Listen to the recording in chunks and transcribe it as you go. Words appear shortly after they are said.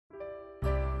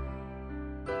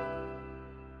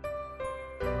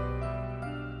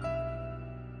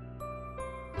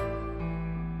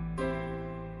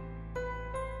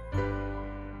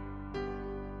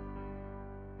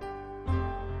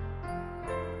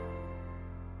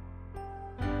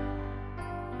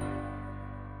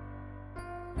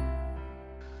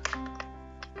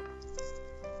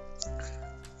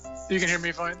You can hear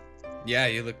me fine? Yeah,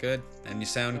 you look good and you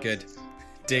sound good.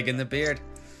 Digging the beard.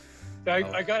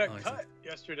 I got it cut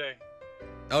yesterday.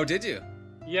 Oh, did you?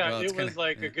 Yeah, well, it was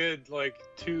a good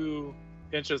 2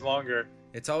 inches longer.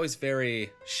 It's always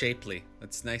very shapely.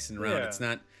 It's nice and round.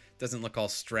 Yeah. Doesn't look all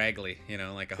straggly,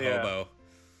 like a hobo.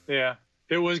 Yeah.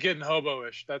 It was getting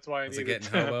hobo-ish. That's why I needed it. Was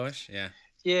it getting hobo-ish? Yeah.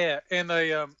 Yeah, and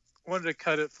I wanted to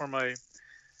cut it for my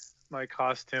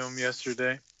costume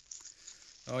yesterday.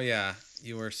 Oh, yeah.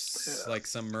 You were like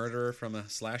some murderer from a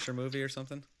slasher movie or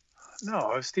something? No,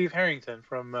 I was Steve Harrington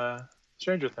from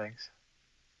Stranger Things.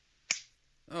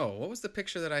 Oh, what was the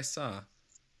picture that I saw?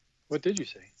 What did you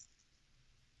see?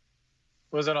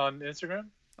 Was it on Instagram?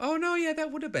 Oh, no, yeah,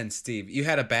 that would have been Steve. You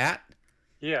had a bat?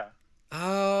 Yeah.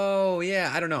 Oh,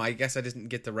 yeah. I don't know. I guess I didn't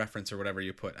get the reference or whatever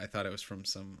you put. I thought it was from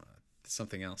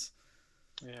something else.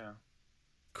 Yeah.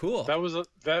 Cool.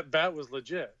 That bat was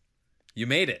legit. You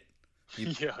made it.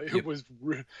 It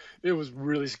was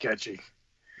really sketchy.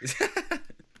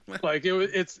 Like it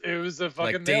was a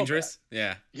fucking like dangerous.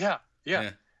 Yeah.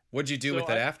 What'd you do with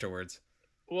it afterwards?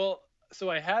 Well, so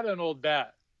I had an old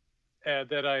bat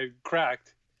that I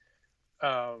cracked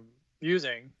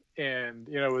using, and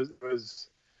it was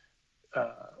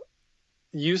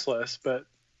useless, but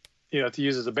to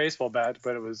use as a baseball bat.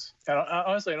 But it was.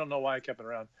 Honestly, I don't know why I kept it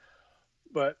around,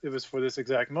 but it was for this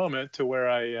exact moment to where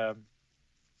I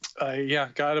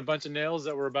got a bunch of nails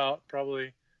that were about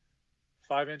probably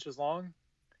 5 inches long.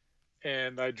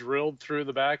 And I drilled through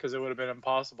the back because it would have been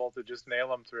impossible to just nail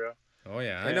them through. Oh,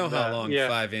 yeah. I know how long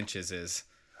 5 inches is.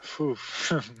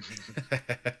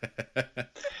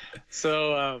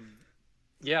 So,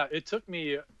 it took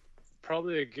me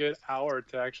probably a good hour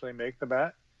to actually make the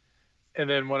bat. And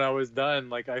then when I was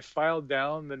done, I filed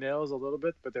down the nails a little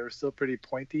bit, but they were still pretty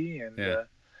pointy. And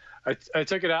I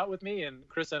took it out with me, and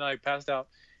Chris and I passed out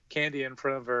candy in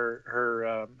front of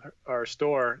our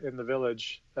store in the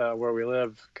village where we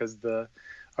live, because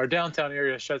our downtown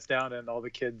area shuts down and all the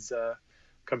kids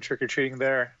come trick-or-treating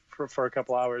there for a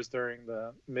couple hours during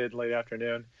the late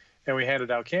afternoon, and we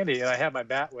handed out candy, and I had my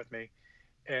bat with me,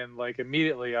 and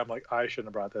immediately I'm like, I shouldn't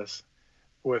have brought this,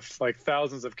 with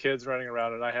thousands of kids running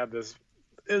around, and I had this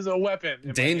is a weapon.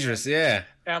 Dangerous, yeah.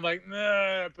 And I'm like,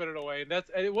 nah, I put it away. And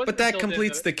it wasn't. But that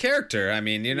completes the character. I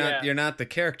mean, you're not the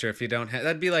character if you don't have.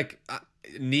 That'd be like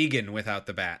Negan without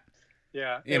the bat.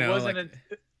 Yeah, it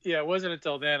wasn't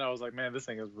until then I was like, man, this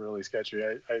thing is really sketchy.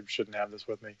 I shouldn't have this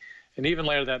with me. And even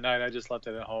later that night, I just left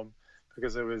it at home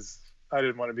because I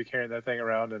didn't want to be carrying that thing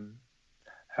around and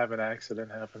have an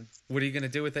accident happen. What are you gonna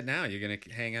do with it now? You're gonna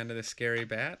hang on to the scary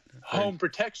bat? Home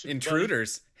protection.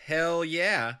 Intruders. Buddy. Hell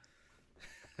yeah.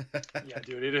 Yeah,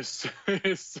 dude, it is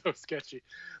so sketchy.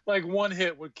 One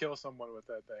hit would kill someone with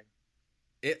that thing.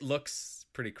 It looks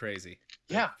pretty crazy.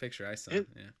 Yeah, the picture I saw.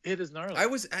 It is gnarly.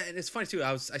 And it's funny too.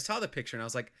 I saw the picture and I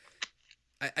was like,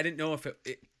 I didn't know if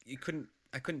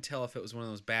I couldn't tell if it was one of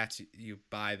those bats you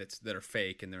buy that are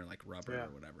fake and they're like rubber or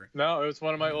whatever. No, it was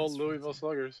one of my old Louisville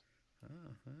Sluggers. Oh,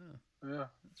 yeah,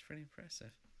 that's pretty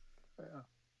impressive. Yeah.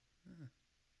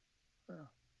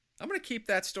 I'm gonna keep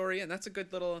that story in. That's a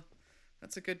good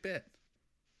bit.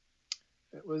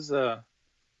 It was,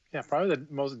 probably the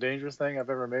most dangerous thing I've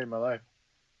ever made in my life.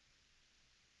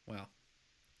 Well,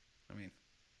 I mean,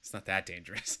 it's not that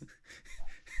dangerous.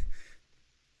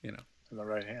 In the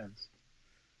right hands.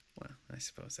 Well, I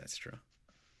suppose that's true.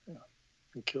 Yeah,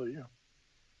 can kill you.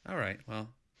 All right. Well,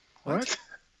 what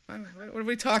are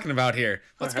we talking about here?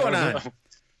 What's going on?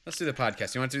 Let's do the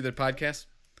podcast. You want to do the podcast?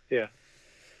 Yeah.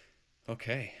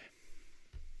 Okay.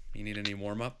 You need any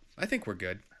warm up? I think we're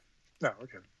good. No, we're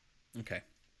good. Okay.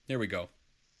 Here we go.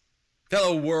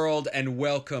 Fellow world, and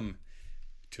welcome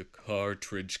to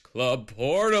Cartridge Club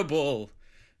Portable.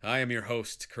 I am your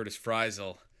host, Curtis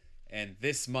Friesel, and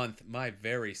this month my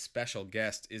very special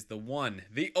guest is the one,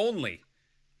 the only,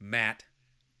 Matt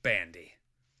Bandy.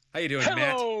 How you doing,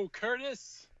 Matt? Hello,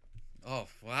 Curtis. Oh,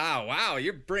 wow.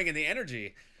 You're bringing the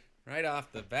energy right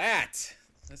off the bat.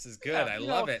 This is good. I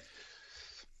love it.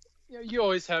 Yeah, you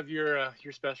always have your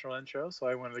special intro, so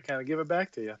I wanted to kind of give it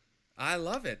back to you. I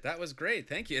love it. That was great.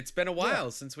 Thank you. It's been a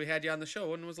while since we had you on the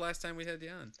show. When was the last time we had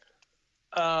you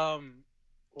on?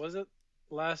 Was it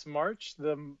last March?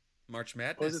 The March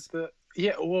Madness? Was it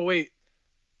Yeah. Well, wait.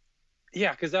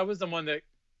 Yeah, because that was the one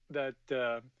that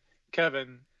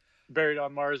Kevin Buried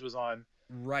on Mars was on.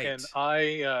 Right. And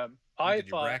I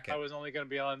thought I was only going to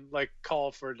be on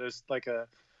call for just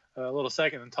a little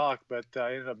second and talk, but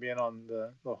I ended up being on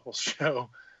the whole show.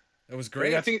 It was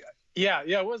great. I think,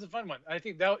 it was a fun one. I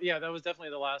think that was definitely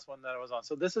the last one that I was on.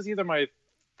 So this is either my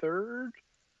third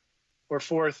or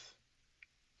fourth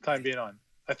time being on.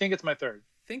 I think it's my third.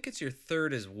 think it's your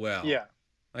third as well. Yeah.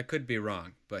 I could be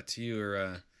wrong, but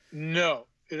you're... No,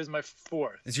 it is my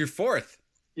fourth. It's your fourth?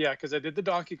 Yeah, because I did the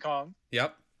Donkey Kong.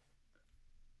 Yep.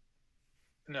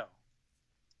 No,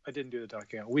 I didn't do the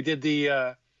Donkey Kong. We did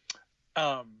the...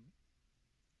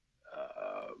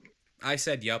 I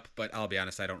said yup, but I'll be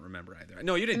honest, I don't remember either.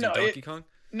 No, you didn't do Donkey Kong?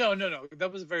 No.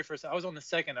 That was the very first. I was on the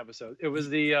second episode. It was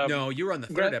the... no, you were on the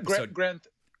third episode.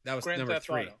 That was Grand number Theft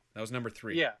 3. Auto. That was number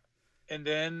 3. Yeah. And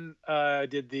then I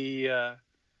did the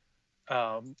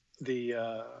one,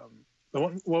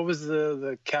 what was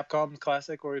the Capcom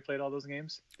classic where we played all those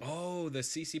games? Oh, the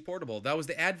CC Portable. That was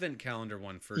the Advent calendar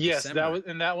one for yes, December. That was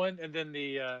in that one, and then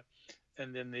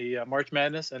the March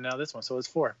Madness, and now this one. So it's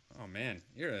 4. Oh man,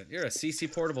 you're a CC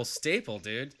Portable staple,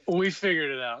 dude. We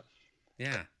figured it out.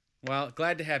 Yeah. Well,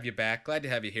 glad to have you back. Glad to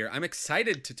have you here. I'm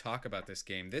excited to talk about this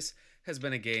game. This has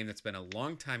been a game that's been a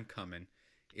long time coming.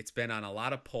 It's been on a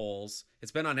lot of polls.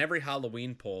 It's been on every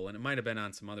Halloween poll, and it might have been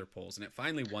on some other polls. And it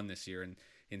finally won this year in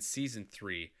season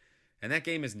 3. And that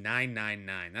game is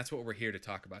 999. That's what we're here to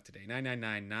talk about today.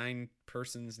 999, 9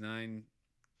 persons, 9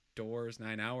 doors,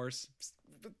 9 hours.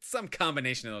 Some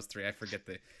combination of those 3. I forget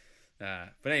the...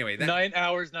 but anyway. 9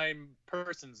 hours, 9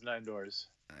 persons, 9 doors.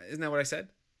 Isn't that what I said?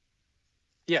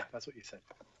 Yeah, that's what you said.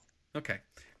 Okay,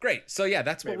 great. So yeah,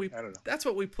 that's Maybe. That's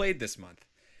what we played this month.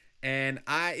 And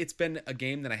it's been a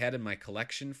game that I had in my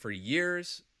collection for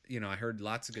years. You know, I heard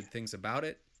lots of good things about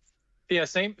it. Yeah,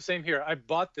 same here. I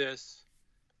bought this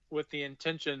with the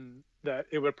intention that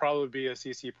it would probably be a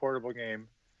CC Portable game,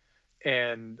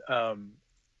 and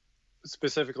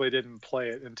specifically didn't play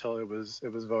it until it was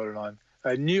voted on.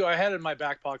 I knew I had it in my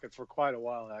back pocket for quite a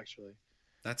while, actually.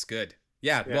 That's good.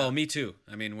 Yeah, well, me too.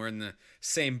 I mean, we're in the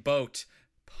same boat,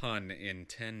 pun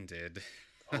intended.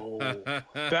 Oh,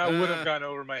 that would have gone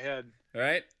over my head. All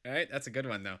right. That's a good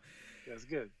one, though. That's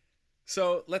good.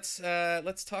 So let's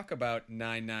talk about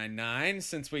 999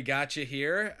 since we got you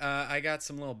here. I got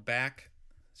some little back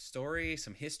story,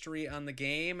 some history on the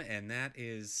game, and that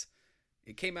is,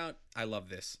 it came out. I love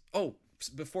this. Oh,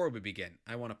 before we begin,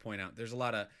 I want to point out there's a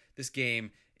lot of this game.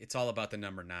 It's all about the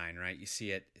number 9, right? You see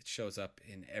it. It shows up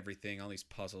in everything, all these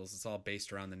puzzles. It's all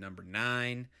based around the number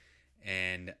 9.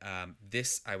 And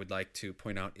this, I would like to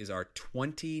point out, is our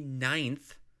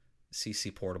 29th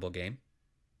CC Portable game.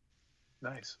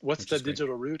 Nice. What's the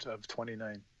digital root of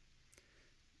 29?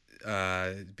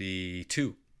 It'd be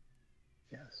 2.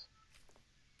 Yes.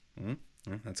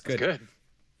 That's good. That's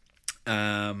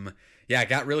good. Yeah, I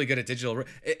got really good at digital.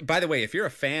 By the way, if you're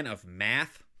a fan of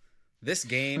math, this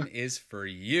game is for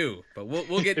you. But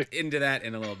we'll get into that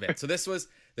in a little bit. So this was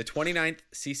the 29th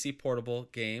CC Portable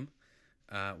game.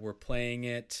 We're playing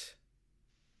it.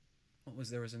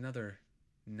 There was another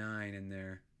 9 in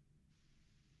there.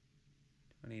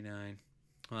 29.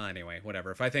 Well, anyway,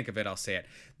 whatever. If I think of it, I'll say it.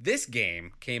 This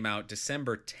game came out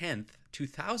December 10th,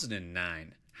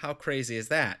 2009. How crazy is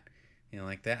that? You know,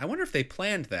 like that. I wonder if they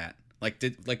planned that.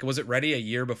 Was it ready a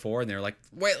year before and they were like,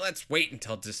 wait, let's wait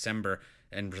until December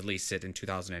and release it in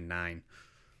 2009.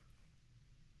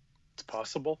 It's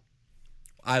possible.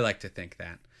 I like to think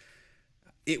that.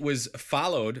 It was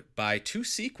followed by 2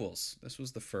 sequels. This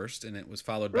was the first, and it was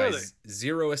followed by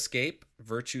Zero Escape,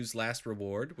 Virtue's Last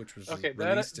Reward, which was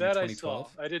released in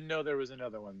 2012. I didn't know there was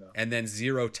another one, though. And then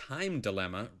Zero Time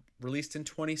Dilemma, released in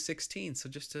 2016, so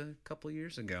just a couple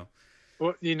years ago.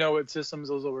 Well, you know what systems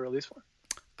those were released for?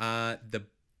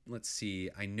 Let's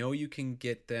see. I know you can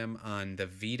get them on the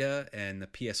Vita and the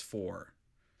PS4,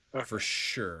 for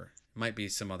sure. Might be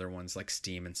some other ones like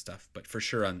Steam and stuff, but for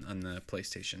sure on the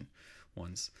PlayStation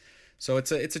ones. So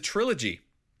it's a trilogy,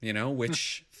 you know,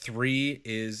 which 3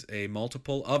 is a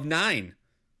multiple of 9.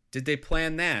 Did they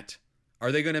plan that?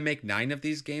 Are they going to make 9 of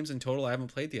these games in total? I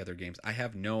haven't played the other games. I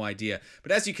have no idea.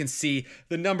 But as you can see,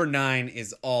 the number 9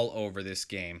 is all over this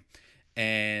game.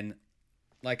 And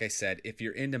like I said, if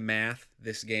you're into math,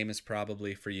 this game is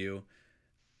probably for you.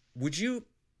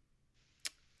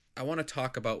 I want to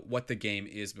talk about what the game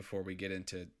is before we get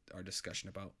into our discussion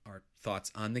about our thoughts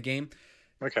on the game.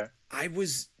 Okay. I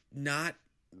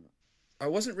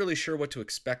wasn't really sure what to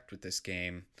expect with this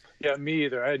game. Yeah, me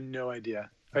either. I had no idea.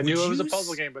 I knew it was a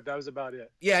puzzle game, but that was about it.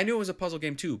 Yeah, I knew it was a puzzle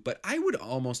game too, but I would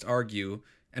almost argue,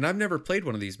 and I've never played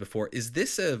one of these before, is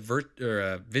this a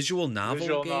visual novel game?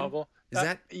 Visual novel. Is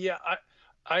that? Yeah,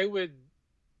 I would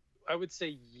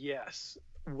say yes.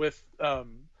 With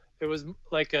it was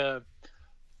like a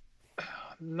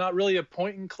not really a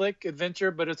point and click adventure,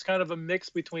 but it's kind of a mix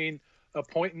between a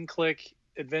point and click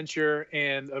adventure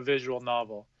and a visual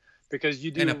novel, because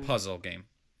you do, and a puzzle game.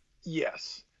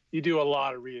 Yes, you do a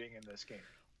lot of reading in this game.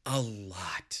 A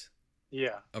lot.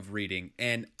 Yeah. of reading.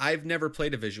 And I've never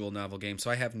played a visual novel game,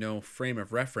 so I have no frame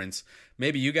of reference.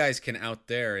 Maybe you guys can out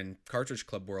there in Cartridge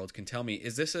Club world can tell me,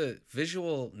 is this a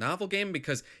visual novel game?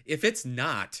 Because if it's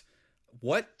not,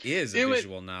 what is a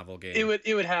visual novel game?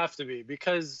 It would have to be,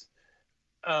 because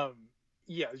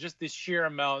just the sheer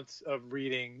amount of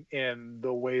reading and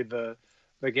the way the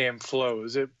game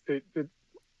flows. It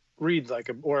reads like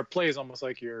it plays almost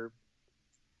like you're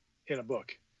in a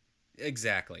book.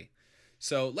 Exactly.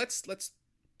 So let's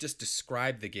just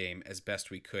describe the game as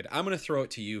best we could. I'm going to throw it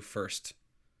to you first,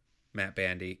 Matt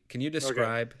Bandy. Can you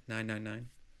describe 999?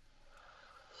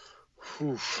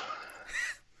 Oof.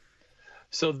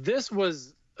 So this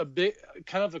was a big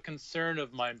kind of a concern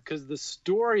of mine, because the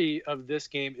story of this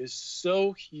game is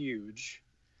so huge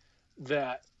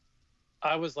that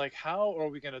I was like, how are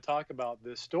we going to talk about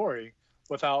this story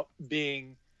without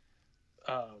being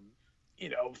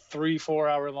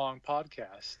 3-4 hour long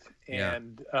podcast,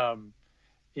 and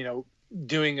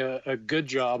doing a good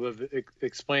job of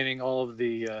explaining all of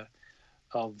the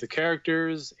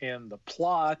characters and the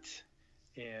plot,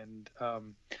 and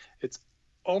it's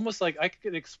almost like I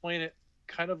could explain it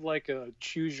kind of like a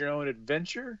choose your own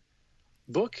adventure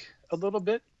book a little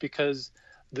bit, because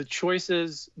the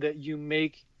choices that you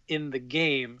make in the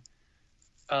game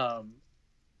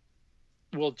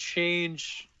will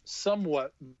change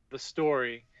somewhat the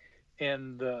story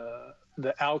and the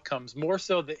outcomes, more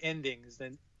so the endings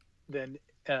than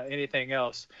anything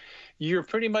else. You're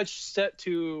pretty much set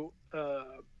to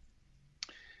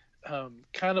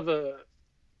kind of a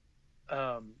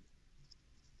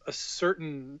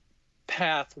certain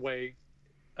pathway,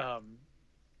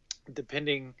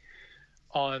 depending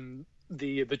on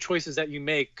the choices that you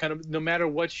make. Kind of no matter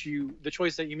the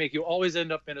choice that you make, you'll always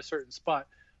end up in a certain spot,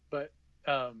 but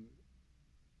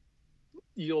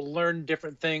you'll learn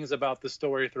different things about the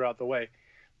story throughout the way.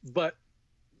 But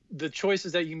the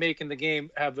choices that you make in the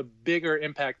game have a bigger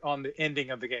impact on the ending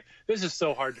of the game. This is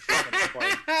so hard to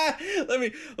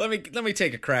explain. let me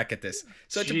take a crack at this.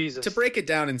 So to break it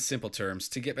down in simple terms,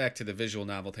 to get back to the visual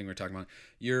novel thing we're talking about,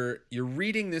 you're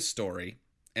reading this story,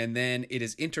 and then it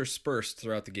is interspersed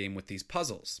throughout the game with these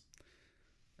puzzles.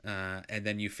 And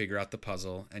then you figure out the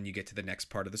puzzle, and you get to the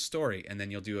next part of the story, and then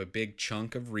you'll do a big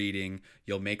chunk of reading.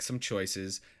 You'll make some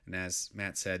choices, and as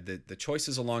Matt said, the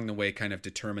choices along the way kind of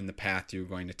determine the path you're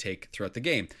going to take throughout the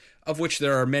game, of which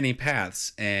there are many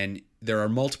paths, and there are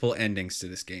multiple endings to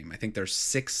this game. I think there's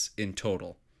 6 in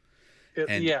total. At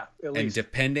least. And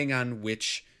depending on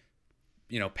which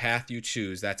path you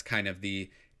choose, that's kind of the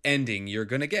ending you're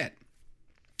going to get.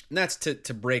 And that's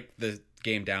to break the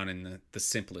game down in the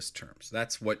simplest terms.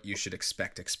 That's what you should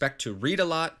expect. Expect to read a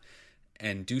lot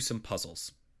and do some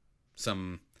puzzles.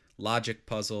 Some logic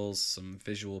puzzles, some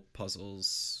visual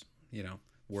puzzles,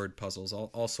 word puzzles,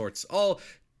 all sorts, all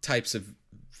types of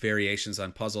variations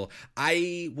on puzzle.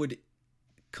 I would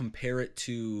compare it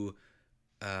to,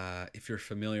 if you're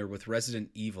familiar with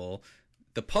Resident Evil,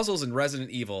 the puzzles in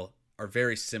Resident Evil are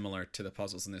very similar to the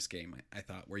puzzles in this game, I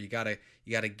thought, where you gotta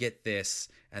get this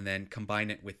and then combine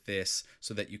it with this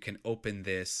so that you can open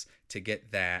this to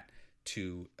get that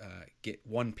to get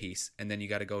one piece, and then you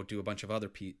got to go do a bunch of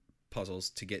other puzzles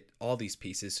to get all these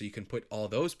pieces so you can put all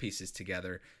those pieces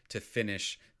together to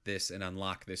finish this and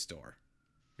unlock this door.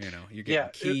 You're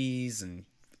getting keys and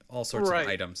all sorts of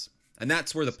items, and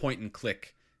that's where the point and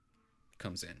click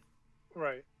comes in.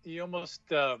 Right. You almost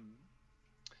the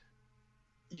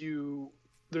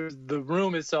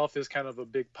room itself is kind of a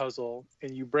big puzzle,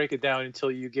 and you break it down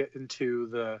until you get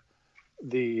into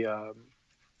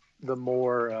the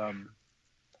more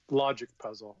logic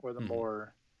puzzle, or the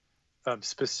more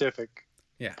specific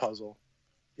puzzle.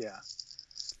 Yeah.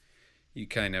 You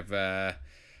kind of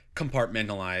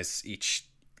compartmentalize each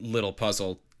little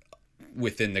puzzle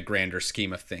within the grander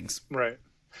scheme of things. Right.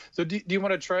 So do you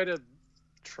want to try to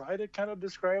kind of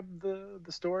describe the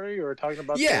story, or talking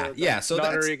about so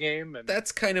that's game? And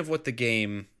that's kind of what the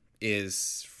game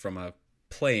is from a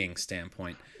playing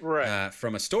standpoint. Right.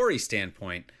 From a story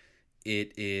standpoint,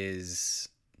 it is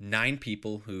 9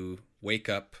 people who wake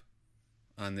up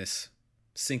on this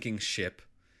sinking ship,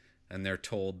 and they're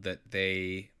told that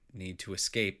they need to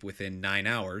escape within 9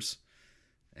 hours,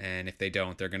 and if they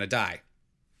don't, they're going to die.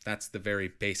 That's the very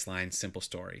baseline simple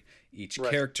story. Each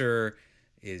character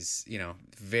is,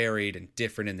 varied and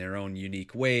different in their own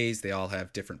unique ways. They all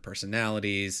have different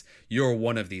personalities. You're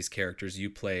one of these characters.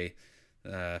 You play,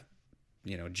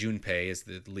 Junpei is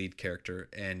the lead character,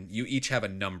 and you each have a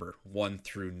number 1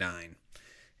 through 9.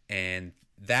 And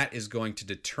that is going to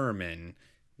determine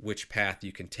which path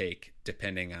you can take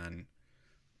depending on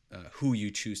who you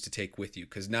choose to take with you,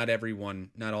 because not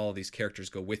all of these characters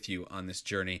go with you on this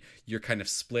journey. You're kind of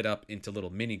split up into little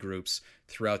mini groups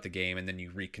throughout the game, and then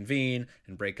you reconvene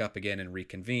and break up again and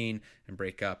reconvene and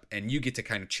break up, and you get to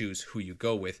kind of choose who you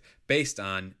go with based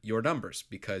on your numbers,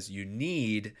 because you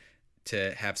need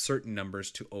to have certain numbers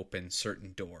to open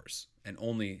certain doors, and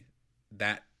only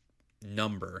that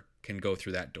number can go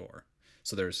through that door.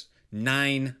 So there's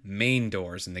 9 main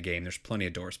doors in the game. There's plenty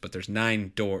of doors, but there's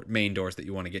 9 main doors that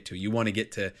you want to get to. You want to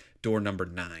get to door number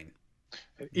 9.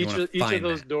 Each of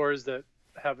those doors that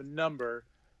have a number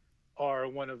are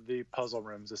one of the puzzle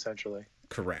rooms, essentially.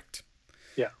 Correct.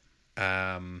 Yeah.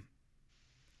 And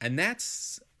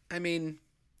that's, I mean,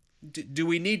 do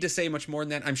we need to say much more than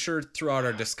that? I'm sure throughout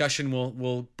our discussion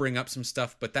we'll bring up some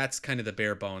stuff, but that's kind of the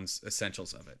bare bones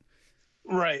essentials of it.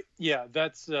 Right. Yeah.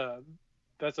 That's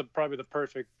probably the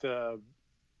perfect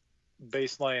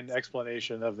baseline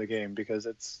explanation of the game, because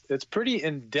it's pretty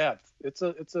in depth. It's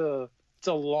a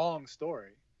long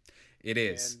story. It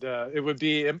is, and it would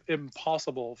be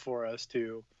impossible for us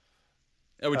to.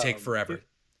 It would take forever.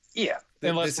 Yeah,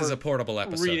 this is a portable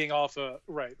episode. Reading off a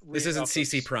right. This isn't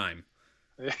CC Prime.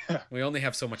 Yeah. We only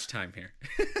have so much time here.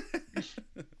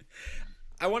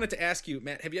 I wanted to ask you,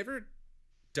 Matt, have you ever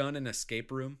done an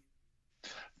escape room?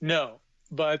 No,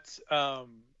 but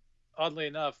oddly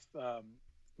enough,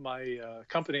 my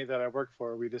company that I work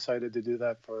for, we decided to do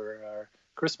that for our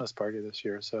Christmas party this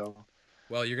year. So,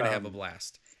 well, you're gonna have a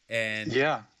blast, and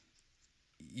yeah,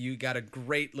 you got a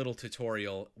great little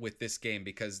tutorial with this game,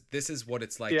 because this is what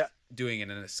it's like doing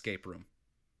in an escape room.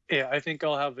 Yeah, I think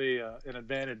I'll have an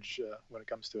advantage when it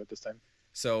comes to it this time.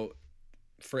 So,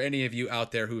 for any of you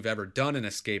out there who've ever done an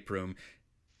escape room,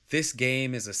 this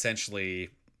game is essentially,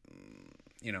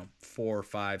 4,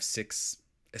 5, 6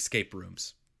 escape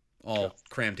rooms, all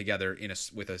crammed together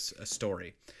with a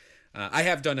story. I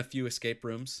have done a few escape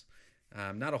rooms,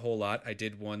 not a whole lot. I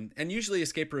did one, and usually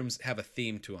escape rooms have a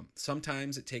theme to them.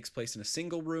 Sometimes it takes place in a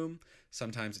single room.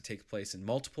 Sometimes it takes place in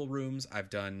multiple rooms. I've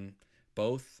done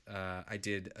both. I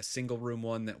did a single room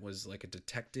one that was like a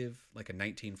detective, like a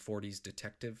 1940s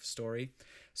detective story.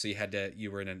 So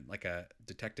you were in a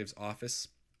detective's office,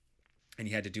 and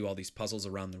you had to do all these puzzles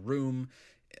around the room.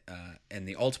 And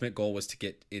the ultimate goal was to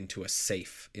get into a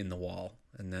safe in the wall.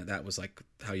 And that was like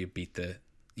how you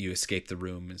escape the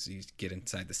room, as you get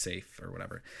inside the safe or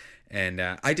whatever. And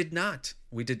I did not.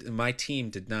 My team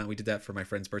did not. We did that for my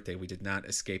friend's birthday. We did not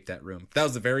escape that room. That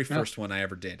was the very first one I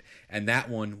ever did. And that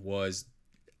one was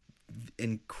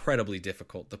incredibly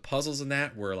difficult. The puzzles in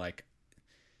that were like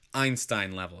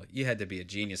Einstein level. You had to be a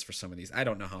genius for some of these. I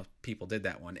don't know how people did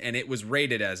that one. And it was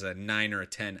rated as a 9 or a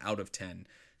 10 out of 10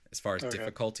 as far as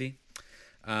difficulty.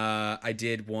 I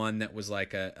did one that was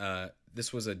like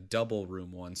this was a double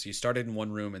room one. So you started in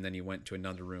one room and then you went to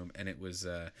another room, and it was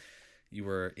you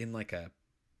were in like a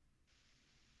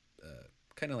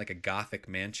kind of like a gothic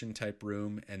mansion type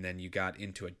room, and then you got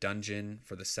into a dungeon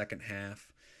for the second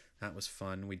half. That was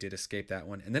fun. We did escape that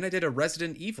one. And then I did a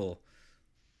Resident Evil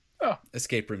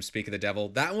escape room, Speak of the Devil.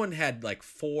 That one had like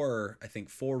 4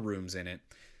 rooms in it.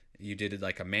 You did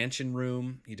like a mansion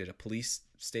room, you did a police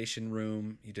station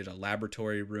room, you did a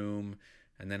laboratory room,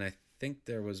 and then I think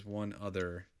there was one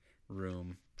other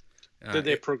room. Did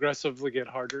they progressively get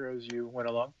harder as you went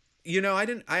along?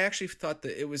 I actually thought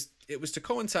that it was to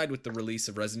coincide with the release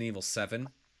of Resident Evil 7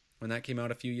 when that came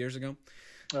out a few years ago.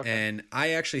 Okay. And I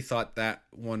actually thought that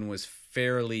one was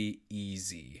fairly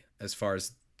easy as far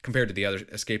as compared to the other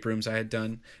escape rooms I had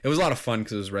done. It was a lot of fun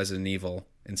because it was Resident Evil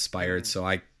inspired, so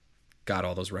I got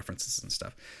all those references and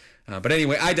stuff. But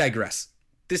anyway, I digress.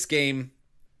 This game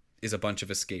is a bunch of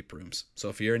escape rooms. So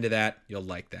if you're into that, you'll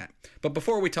like that. But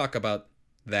before we talk about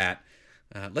that,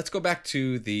 let's go back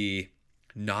to the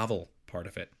novel part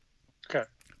of it. Okay.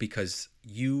 Because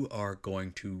you are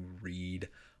going to read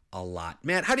a lot.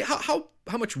 Matt,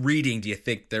 how much reading do you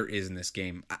think there is in this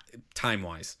game,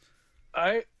 time-wise?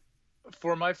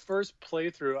 For my first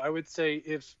playthrough, I would say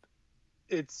if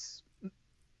it's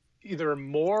either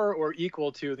more or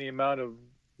equal to the amount of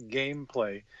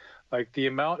gameplay. Like the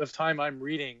amount of time I'm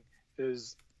reading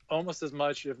is almost as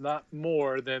much, if not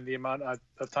more, than the amount of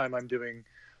time I'm doing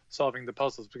solving the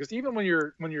puzzles. Because even when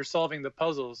you're solving the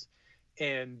puzzles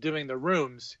and doing the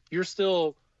rooms,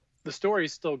 the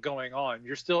story's still going on.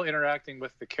 You're still interacting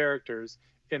with the characters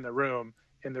in the room,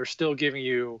 and they're still giving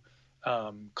you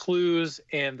clues,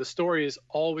 and the story is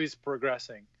always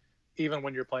progressing, even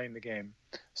when you're playing the game.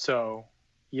 So,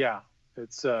 yeah,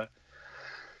 it's when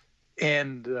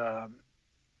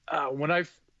I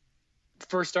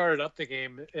first started up the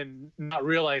game and not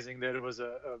realizing that it was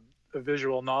a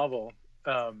visual novel,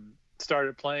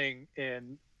 started playing,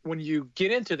 and when you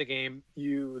get into the game,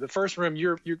 the first room,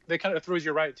 they kind of throws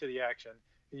you right into the action,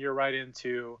 and you're right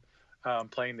into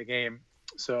playing the game.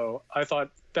 So I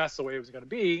thought that's the way it was going to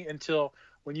be until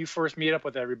when you first meet up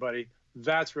with everybody.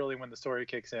 That's really when the story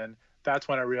kicks in. That's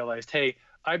when I realized, hey,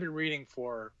 I've been reading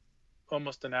for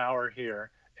almost an hour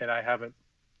here, and I haven't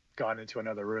gone into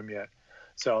another room yet.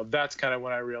 So that's kind of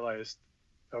when I realized,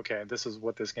 okay, this is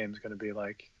what this game is going to be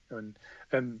like, and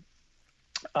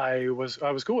I was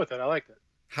cool with it. I liked it.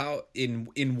 How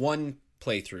in one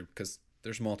playthrough, because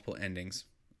there's multiple endings.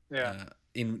 Yeah.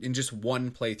 In just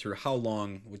one playthrough, how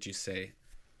long would you say,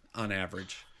 on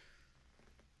average,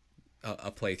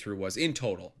 a playthrough was in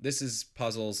total? This is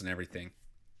puzzles and everything.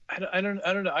 I don't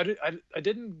know. I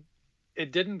didn't.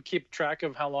 It didn't keep track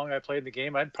of how long I played the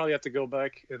game. I'd probably have to go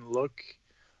back and look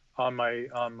on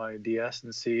my DS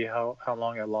and see how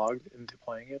long I logged into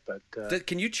playing it. But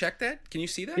can you check that? Can you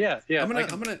see that? Yeah. I'm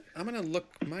gonna look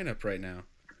mine up right now.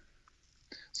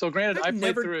 So granted, I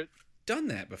played through it. Done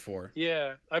that before.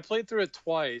 Yeah, I played through it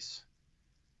twice.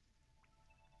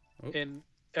 Oh. And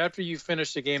after you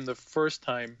finish the game the first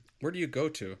time, where do you go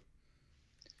to?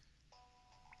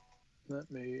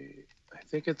 I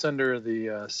think it's under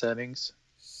the settings.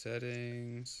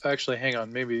 Settings. Actually, hang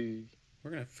on. Maybe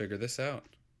we're gonna figure this out.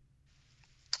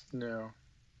 No.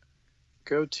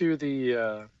 Go to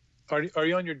the. Are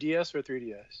you on your DS or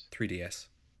 3DS? 3DS.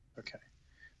 Okay.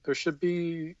 There should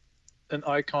be an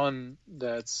icon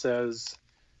that says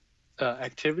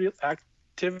activity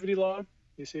log.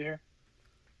 You see here?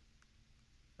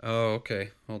 Oh,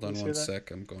 okay. Hold on one that?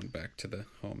 sec. I'm going back to the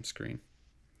home screen.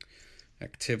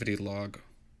 Activity log.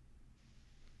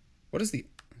 What is it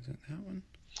that one?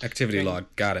 Activity log.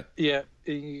 Got it. Yeah,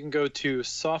 you can go to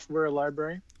software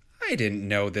library. I didn't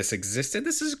know this existed.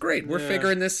 This is great. We're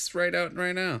figuring this out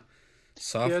right now.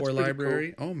 Software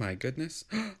library. Cool. Oh my goodness.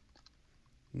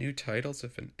 New titles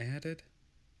have been added.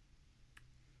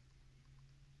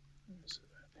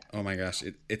 Oh my gosh,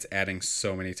 it's adding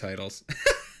so many titles.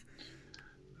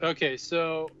 Okay,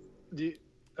 so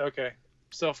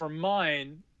for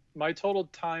mine, my total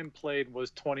time played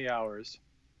was 20 hours.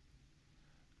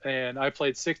 And I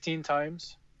played 16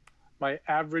 times. My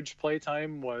average play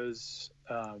time was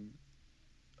a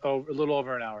little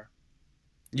over an hour.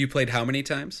 You played how many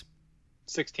times?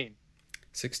 16.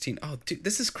 16. Oh, dude,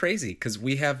 this is crazy because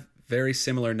we have very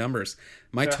similar numbers.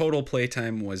 My total play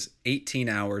time was 18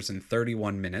 hours and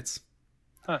 31 minutes.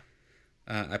 Huh.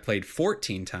 I played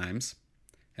 14 times,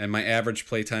 and my average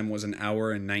play time was an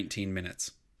hour and 19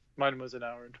 minutes. Mine was an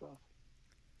hour and 12.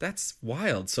 That's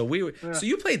wild. So so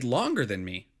you played longer than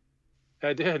me.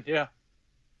 I did, yeah.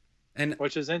 And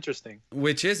which is interesting.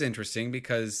 Which is interesting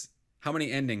because how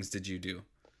many endings did you do?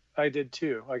 I did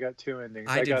 2. I got 2 endings.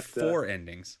 I did 4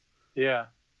 endings. Yeah.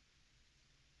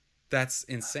 That's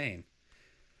insane.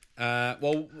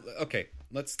 Well, okay.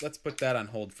 Let's put that on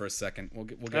hold for a second. We'll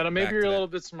get maybe back you're to a that. little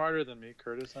bit smarter than me,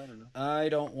 Curtis. I don't know. I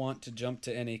don't want to jump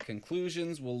to any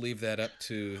conclusions. We'll leave that up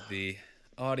to the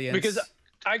audience. Because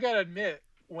I gotta admit,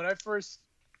 when I first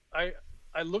I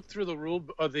looked through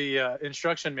the the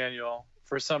instruction manual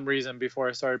for some reason before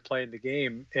I started playing the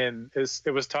game, and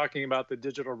it was talking about the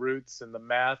digital roots and the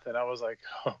math, and I was like,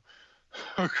 oh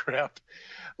crap,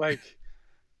 like,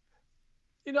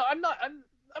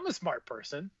 I'm a smart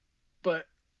person, but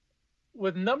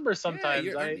with numbers sometimes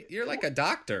you're like a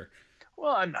doctor.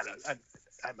 Well, I'm not.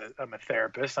 I'm a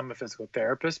therapist. I'm a physical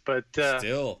therapist, but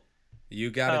still, you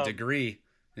got a degree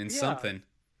in something.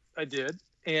 I did,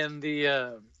 and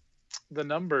the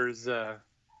numbers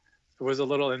it was a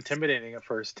little intimidating at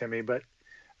first to me, but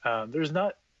there's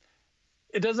not.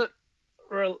 It doesn't.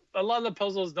 A lot of the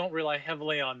puzzles don't rely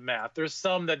heavily on math. There's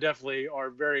some that definitely are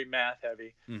very math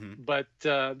heavy, but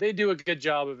they do a good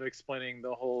job of explaining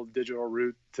the whole digital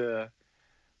root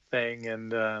thing,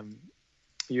 and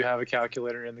you have a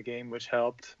calculator in the game, which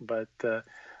helped. But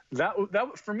that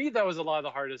for me, that was a lot of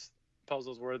the hardest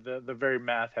puzzles were the very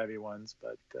math heavy ones.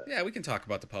 But yeah, we can talk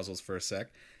about the puzzles for a sec.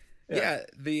 Yeah,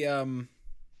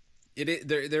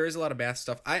 there is a lot of math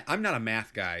stuff. I'm not a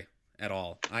math guy at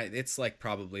all. It's like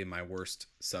probably my worst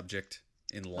subject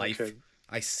in life. Okay.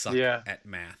 I suck at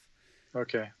math.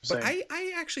 Okay. Same. But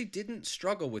I actually didn't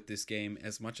struggle with this game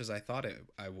as much as I thought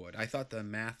I would. I thought the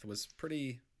math was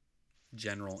pretty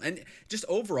general. And just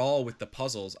overall with the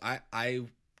puzzles, I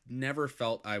never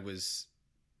felt I was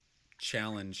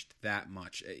challenged that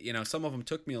much. Some of them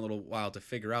took me a little while to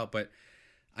figure out, but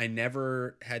I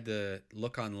never had to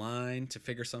look online to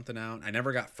figure something out. I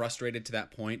never got frustrated to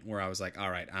that point where I was like, all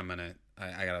right, I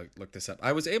gotta look this up.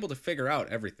 I was able to figure out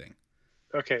everything.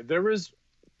 Okay, there was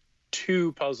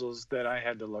 2 puzzles that I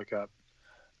had to look up.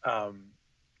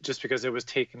 just because it was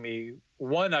taking me,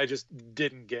 one I just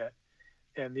didn't get,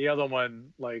 and the other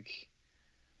one, like,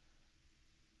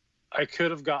 I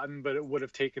could have gotten, but it would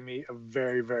have taken me a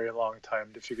very, very long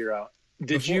time to figure out.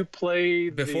 Did you play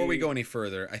Before we go any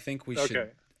further, I think we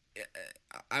should...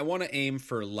 I want to aim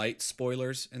for light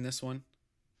spoilers in this one.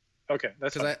 Okay,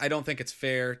 that's fine. Because I don't think it's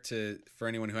fair for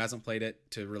anyone who hasn't played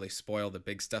it to really spoil the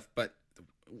big stuff, but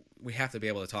we have to be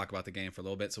able to talk about the game for a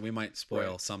little bit, so we might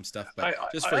spoil some stuff, but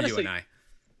just for honestly, you and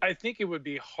I think it would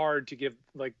be hard to give,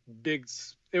 like,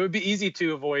 it would be easy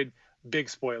to avoid big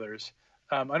spoilers.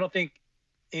 I don't think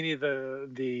any of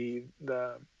the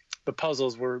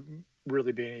puzzles were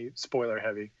really being spoiler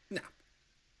heavy.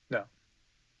 No.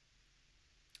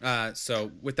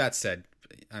 So with that said,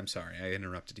 I'm sorry, I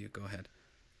interrupted you. Go ahead.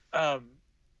 I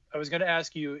was going to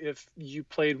ask you if you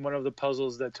played one of the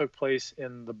puzzles that took place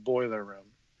in the boiler room.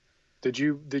 Did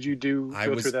you I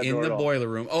was in the boiler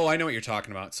room. Oh, I know what you're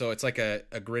talking about. So it's like a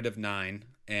grid of 9,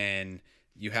 and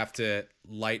you have to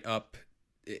light up,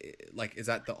 like, is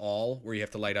that the all where you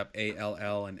have to light up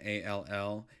ALL and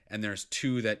ALL, and there's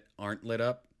 2 that aren't lit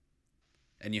up,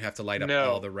 and you have to light up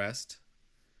all the rest?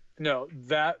 No,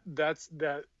 that's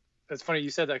funny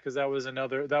you said that, because that was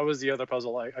the other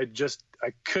puzzle. I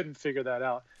couldn't figure that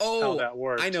out. How that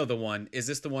worked. I know the one. Is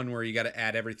this the one where you got to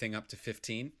add everything up to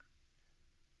 15?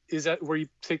 Is that where you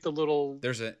take the little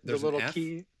the little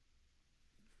key?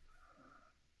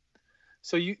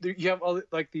 So you have all,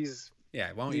 like, these.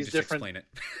 Yeah, why don't you just explain it?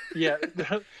 Yeah,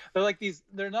 they're like these.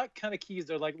 They're not kind of keys.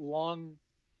 They're like long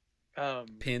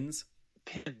pins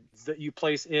that you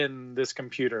place in this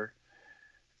computer.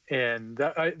 And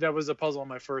that was a puzzle on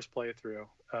my first playthrough.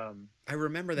 I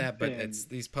remember that, but it's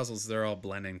these puzzles, they're all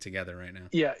blending together right now.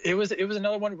 Yeah, it was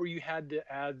another one where you had to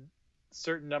add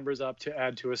certain numbers up to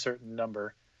add to a certain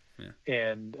number. Yeah.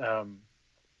 And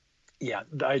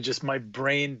my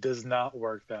brain does not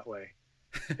work that way.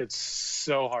 It's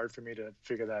so hard for me to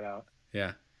figure that out.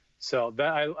 Yeah. So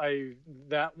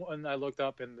that one I looked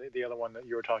up, and the other one that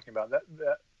you were talking about,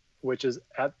 that which is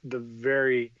at the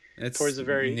towards the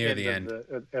very near end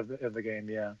the end of the game.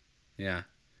 Yeah. Yeah.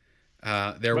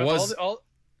 All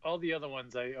the other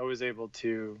ones I was able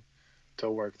to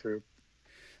work through.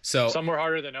 So some were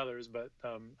harder than others, but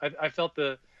I felt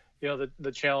the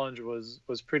challenge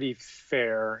was pretty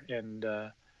fair, and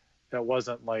it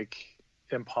wasn't, like,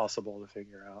 impossible to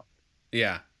figure out.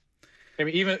 Yeah. I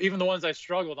mean, even the ones I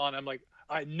struggled on, I'm like,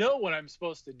 I know what I'm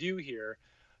supposed to do here.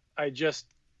 I just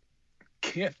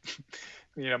can't,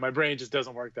 my brain just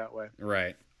doesn't work that way.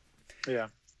 Right. Yeah.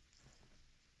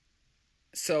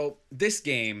 So this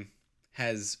game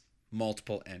has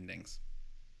multiple endings,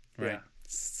 right? Yeah.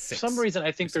 6. For some reason,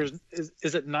 I think is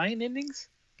it 9 endings?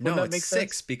 No, it's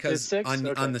 6 because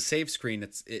on the save screen,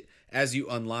 as you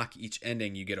unlock each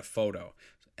ending, you get a photo,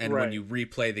 and when you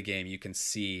replay the game, you can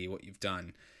see what you've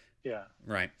done. Yeah.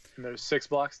 Right. And there's 6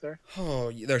 blocks there?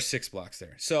 Oh, there's 6 blocks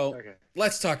there. So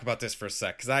let's talk about this for a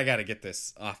sec, because I got to get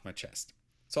this off my chest.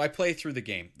 So I play through the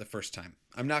game the first time.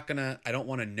 I don't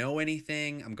want to know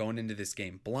anything. I'm going into this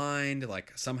game blind.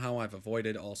 Like, somehow I've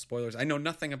avoided all spoilers. I know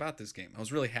nothing about this game. I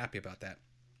was really happy about that.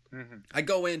 Mm-hmm. I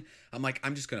go in, I'm like,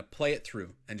 I'm just going to play it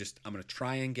through, and I'm going to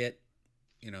try and get,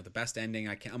 the best ending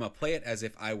I can. I'm going to play it as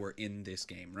if I were in this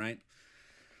game, right?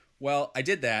 Well, I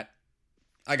did that.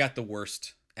 I got the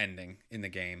worst ending in the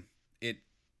game.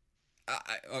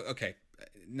 Okay.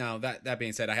 Now that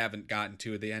being said, I haven't gotten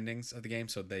to the endings of the game,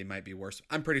 so they might be worse.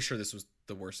 I'm pretty sure this was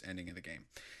the worst ending of the game.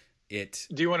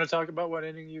 Do you want to talk about what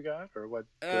ending you got, or what?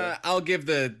 I'll give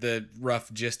the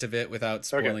rough gist of it without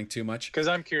spoiling too much. Because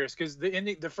I'm curious. Because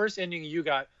the first ending you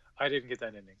got, I didn't get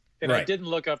that ending, and I didn't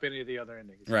look up any of the other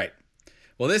endings. Right.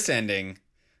 Well, this ending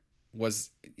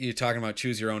was, you're talking about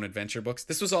choose your own adventure books.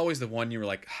 This was always the one you were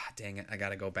like, dang it, I got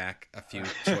to go back a few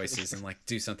choices and, like,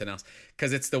 do something else,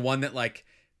 because it's the one that, like,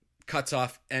 cuts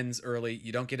off, ends early.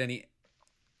 You don't get any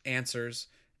answers,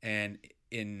 and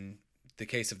in the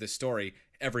case of this story,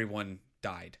 everyone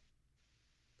died.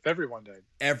 Everyone died.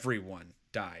 Everyone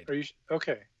died. Are you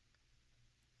okay?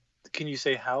 Can you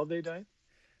say how they died?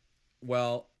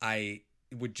 Well, I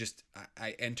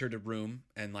entered a room,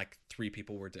 and, like, 3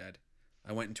 people were dead.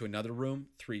 I went into another room,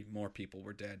 3 more people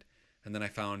were dead. And then I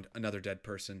found another dead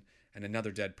person and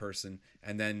another dead person.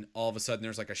 And then all of a sudden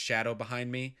there's, like, a shadow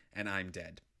behind me, and I'm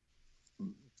dead.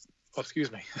 Oh,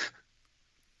 excuse me.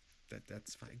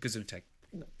 That's fine. Gesundheit.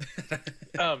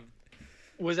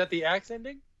 Was that the axe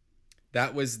ending?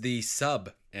 That was the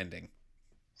sub ending.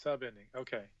 Sub ending.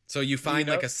 Okay. So you find,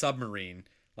 like, a submarine,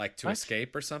 like, to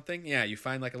escape or something. Yeah, you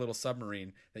find, like, a little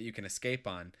submarine that you can escape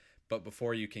on. But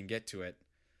before you can get to it,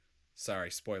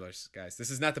 sorry, spoilers, guys. This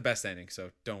is not the best ending,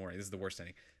 so don't worry. This is the worst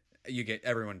ending.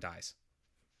 everyone dies.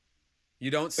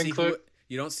 You don't see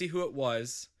who it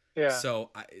was. Yeah.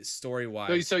 So story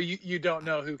wise, so you don't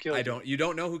know who killed you. You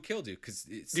don't know who killed you because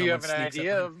do you have an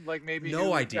idea of like maybe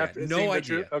no idea? No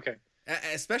idea. Okay.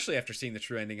 Especially after seeing the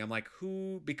true ending, I'm like,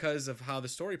 who? Because of how the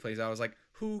story plays out, I was like,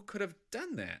 who could have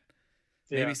done that?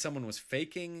 Maybe someone was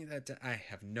faking that. I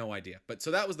have no idea. But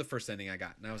so that was the first ending I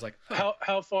got, and I was like,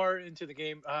 how far into the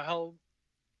game? How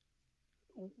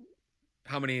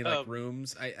many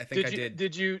rooms? I think I did.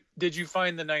 Did you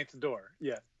find the ninth door?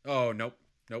 Yeah. Oh nope.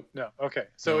 No. Okay.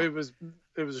 So it was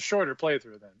a shorter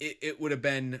playthrough then. It would have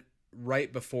been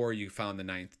right before you found the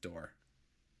ninth door.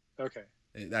 Okay.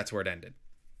 That's where it ended.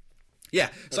 Yeah.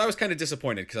 So I was kind of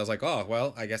disappointed because I was like, oh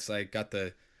well, I guess I got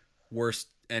the worst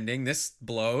ending. This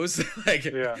blows.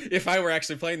 If I were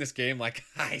actually playing this game, like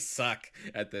I suck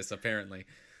at this apparently.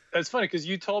 That's funny because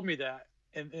you told me that,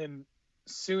 and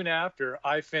soon after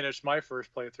I finished my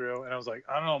first playthrough, and I was like,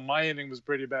 I don't know, my ending was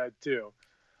pretty bad too.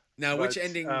 Now, which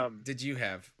ending did you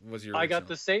have? Was your original? I got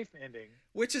the safe ending,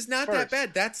 which is not that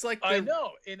bad. That's like I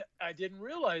know, and I didn't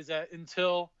realize that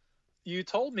until you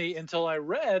told me. Until I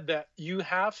read that you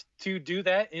have to do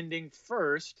that ending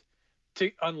first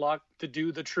to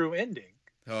do the true ending.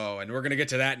 Oh, and we're gonna get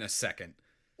to that in a second.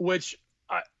 Which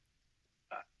I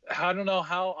don't know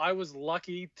how I was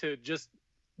lucky to just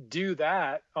do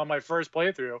that on my first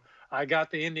playthrough. I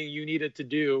got the ending you needed to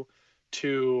do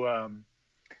to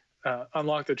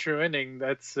unlock the true ending.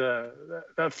 That's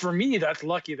for me, that's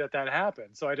lucky that happened.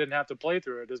 So I didn't have to play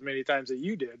through it as many times that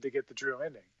you did to get the true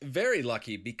ending. Very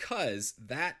lucky, because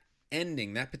that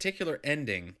particular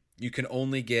ending, you can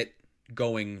only get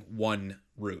going one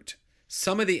route.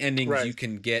 Some of the endings you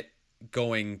can get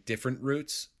going different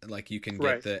routes. Like you can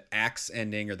get the axe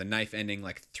ending or the knife ending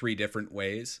like 3 different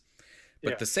ways.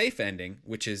 But the safe ending,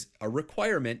 which is a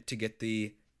requirement to get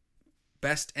the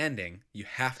best ending, you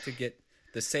have to get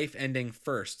the safe ending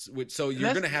first. So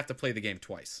you're going to have to play the game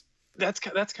twice. That's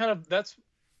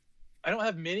I don't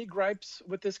have many gripes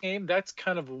with this game. That's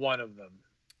kind of one of them.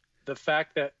 The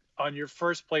fact that on your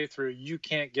first playthrough, you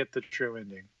can't get the true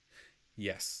ending.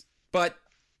 Yes. But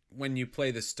when you play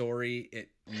the story, it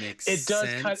makes sense.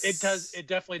 It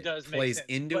definitely does make sense. Plays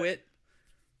into it.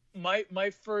 My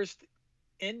first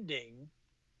ending,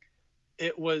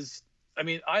 it was, I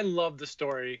mean, I love the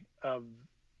story of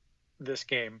this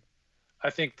game. I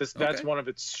think that's one of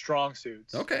its strong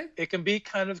suits. Okay. It can be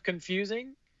kind of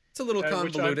confusing. It's a little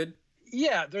convoluted.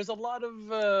 There's a lot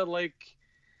of like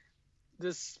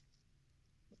this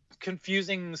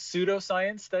confusing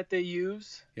pseudoscience that they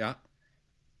use. Yeah.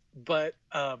 But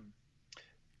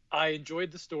I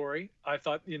enjoyed the story. I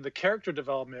thought the character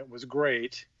development was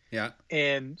great. Yeah.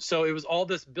 And so it was all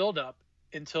this buildup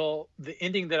until the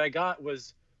ending that I got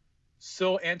was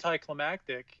so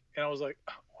anticlimactic. And I was like,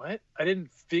 what? I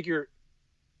didn't figure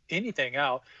anything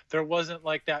out. There wasn't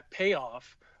like that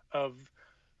payoff of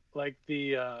like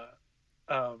the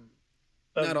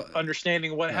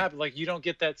understanding what happened. Like you don't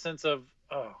get that sense of,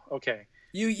 oh, okay.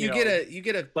 You get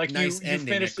a like nice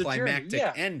ending, a climactic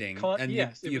ending, and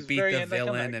you beat the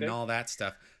villain and all that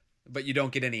stuff, but you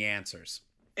don't get any answers.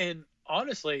 And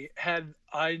honestly, had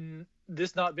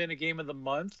this not been a game of the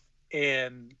month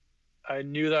and I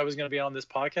knew that I was going to be on this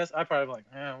podcast, I'd probably be like,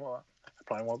 well, I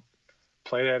probably won't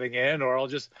play that again, or I'll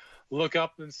just look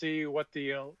up and see what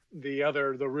the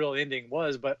real ending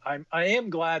was. But I am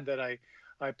glad that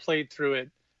I played through it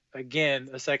again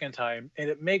a second time, and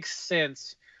it makes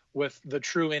sense with the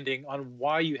true ending on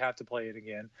why you have to play it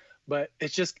again. But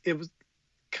it was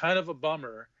kind of a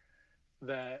bummer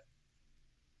that.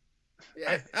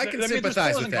 I can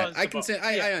sympathize with that.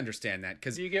 I understand that,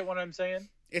 because do you get what I'm saying?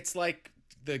 It's like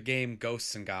the game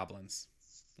Ghosts and Goblins,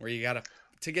 where you gotta,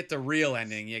 to get the real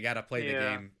ending, you gotta play the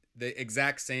game, the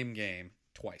exact same game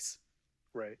twice.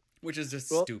 Right. Which is just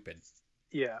stupid.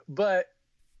 Yeah, but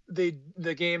the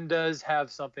game does have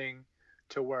something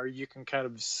to where you can kind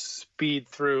of speed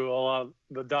through a lot of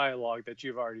the dialogue that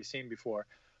you've already seen before.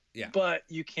 Yeah. But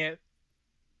you can't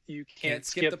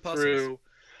skip the puzzles through,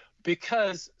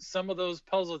 because some of those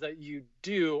puzzles that you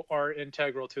do are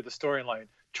integral to the storyline.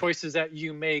 Choices that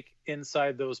you make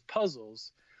inside those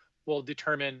puzzles will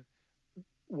determine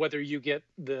whether you get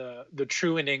the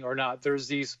true ending or not.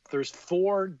 There's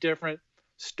 4 different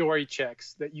story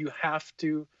checks that you have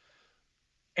to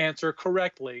answer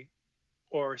correctly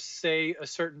or say a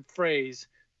certain phrase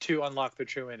to unlock the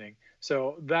true ending.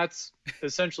 So that's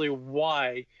essentially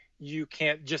why you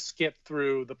can't just skip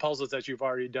through the puzzles that you've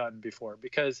already done before,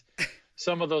 because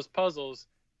some of those puzzles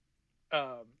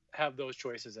have those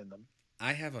choices in them.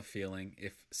 I have a feeling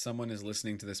if someone is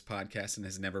listening to this podcast and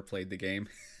has never played the game,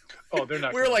 oh, they're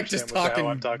not. We're like just talking,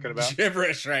 I'm talking about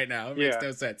gibberish right now. It makes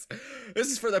no sense.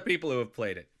 This is for the people who have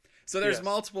played it. So there's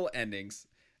multiple endings.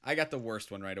 I got the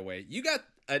worst one right away. You got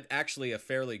actually a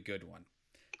fairly good one.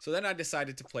 So then I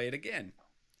decided to play it again,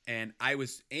 and I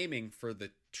was aiming for the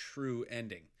true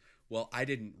ending. Well, I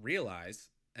didn't realize,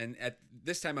 and at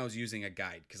this time I was using a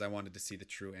guide because I wanted to see the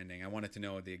true ending. I wanted to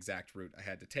know the exact route I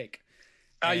had to take.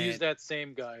 I used that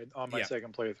same guide on my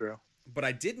second playthrough. But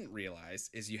I didn't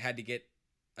realize is you had to get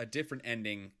a different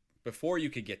ending before you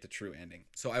could get the true ending.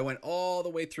 So I went all the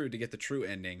way through to get the true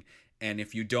ending, and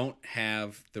if you don't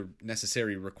have the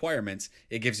necessary requirements,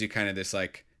 it gives you kind of this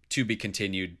like to be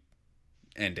continued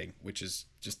ending, which is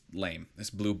just lame. This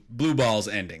blue balls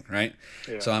ending, right?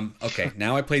 Yeah. So I'm okay.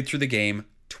 Now I played through the game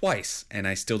twice, and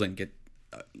I still didn't get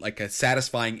like a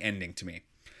satisfying ending to me.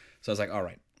 So I was like, all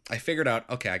right. I figured out,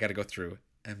 okay, I got to go through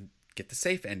and get the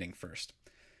safe ending first.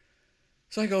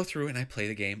 So I go through and I play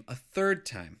the game a third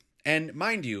time. And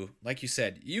mind you, like you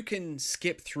said, you can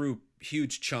skip through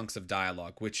huge chunks of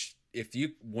dialogue, which if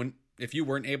you weren't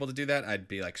able to do that, I'd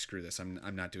be like, screw this. I'm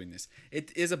not doing this.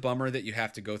 It is a bummer that you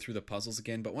have to go through the puzzles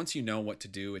again, but once you know what to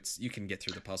do, you can get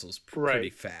through the puzzles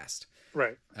pretty fast.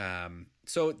 Right.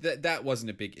 So that wasn't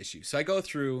a big issue. So I go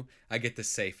through, I get the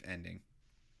safe ending.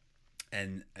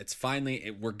 And it's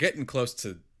finally, we're getting close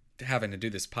to having to do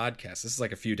this podcast. This is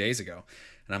like a few days ago.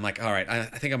 And I'm like, all right, I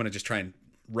think I'm going to just try and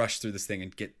rush through this thing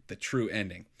and get the true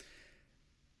ending.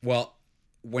 Well,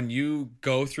 when you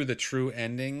go through the true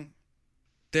ending,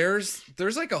 there's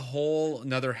like a whole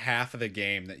another half of the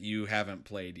game that you haven't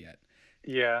played yet.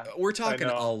 Yeah. We're talking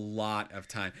a lot of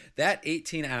time. That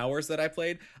 18 hours that I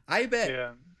played, I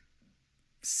bet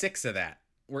 6 of that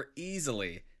were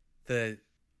easily the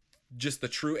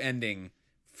true ending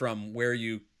from where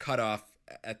you cut off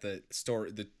at the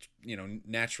story, the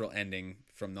natural ending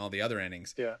from all the other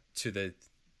endings to the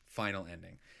final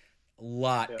ending. A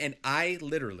lot. Yeah.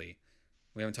 And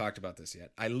we haven't talked about this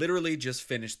yet. I literally just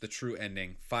finished the true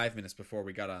ending 5 minutes before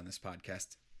we got on this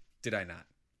podcast. Did I not?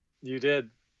 You did.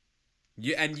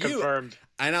 Confirmed.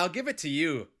 And I'll give it to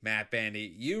you, Matt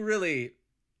Bandy. You really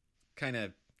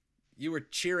you were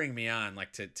cheering me on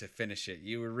like to finish it.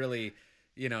 You were really,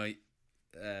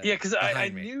 because I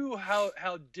knew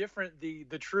how different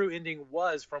the true ending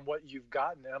was from what you've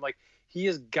gotten, and I'm like, he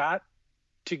has got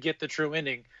to get the true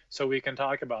ending so we can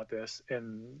talk about this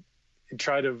and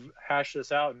try to hash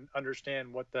this out and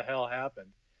understand what the hell happened.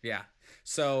 Yeah.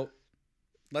 So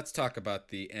let's talk about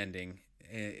the ending.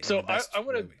 So I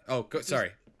want to.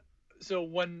 Sorry. So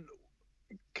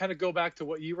kind of go back to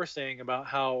what you were saying about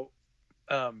how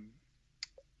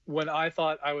when I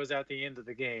thought I was at the end of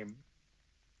the game,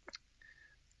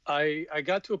 I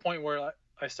got to a point where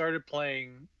I started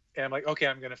playing and I'm like, okay,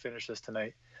 I'm going to finish this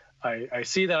tonight. I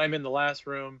see that I'm in the last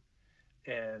room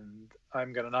and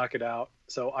I'm going to knock it out.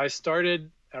 So I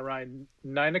started around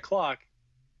 9:00,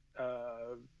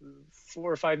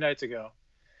 4 or 5 nights ago.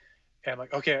 And I'm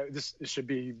like, okay, this should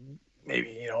be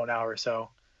maybe, an hour or so.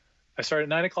 I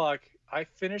started at 9:00. I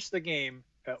finished the game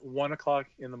at 1:00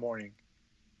 in the morning.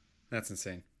 That's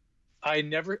insane. I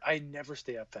never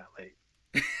stay up that late.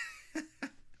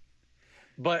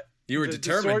 But you were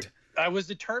determined. I was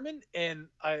determined, and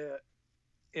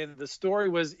the story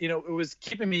was, it was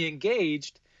keeping me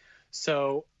engaged.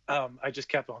 So I just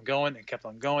kept on going and kept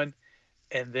on going.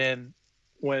 And then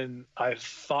when I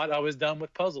thought I was done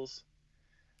with puzzles,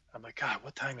 I'm like, God,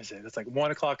 what time is it? It's like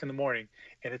 1:00 in the morning,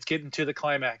 and it's getting to the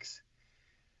climax.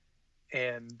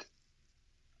 And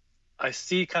I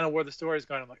see kind of where the story is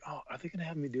going. I'm like, oh, are they going to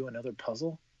have me do another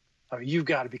puzzle? I mean, you've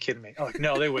got to be kidding me. I'm like,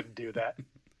 no, they wouldn't do that.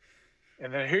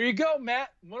 And then here you go,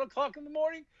 Matt, 1:00 in the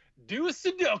morning, do a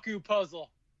Sudoku puzzle.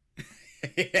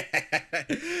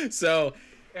 So,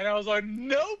 and I was like,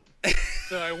 nope.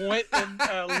 So I went and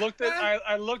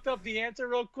I looked up the answer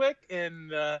real quick,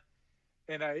 and I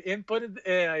inputted,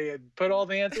 and I put all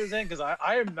the answers in, because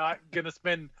I am not gonna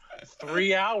spend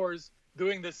 3 hours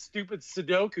doing this stupid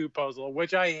Sudoku puzzle,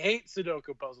 which I hate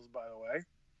Sudoku puzzles, by the way.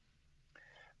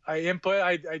 I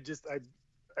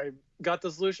got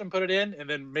the solution, put it in, and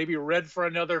then maybe read for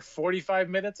another 45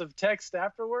 minutes of text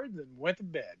afterwards and went to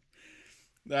bed.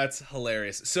 That's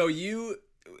hilarious.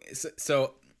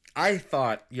 So I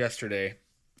thought yesterday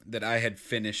that I had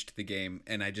finished the game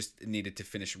and I just needed to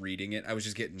finish reading it. I was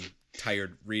just getting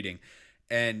tired reading.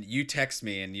 And you text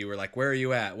me and you were like, where are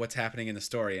you at? What's happening in the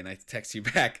story? And I text you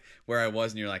back where I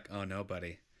was, and you're like, oh no,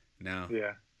 buddy. No.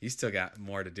 Yeah. You still got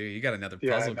more to do. You got another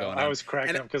puzzle going on. I was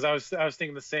cracking up because I was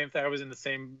thinking the same thing. I was in the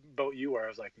same boat you were. I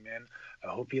was like, man,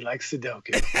 I hope he likes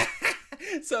Sudoku.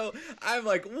 So I'm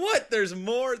like, what? There's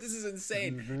more? This is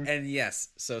insane. Mm-hmm. And yes,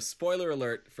 so spoiler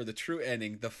alert for the true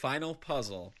ending, the final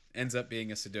puzzle ends up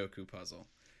being a Sudoku puzzle,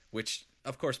 which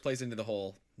of course plays into the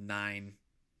whole 9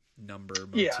 number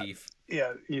motif.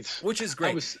 Yeah, which is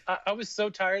great. I was so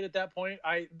tired at that point.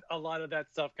 A lot of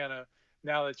that stuff kind of,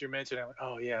 now that you're mentioning, I'm like,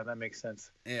 oh yeah, that makes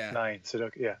sense. Yeah. 9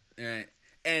 Sudoku. Yeah. All right.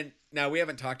 And now we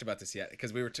haven't talked about this yet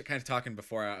because we were kind of talking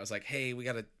before. I was like, hey, we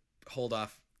got to hold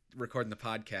off recording the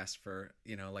podcast for,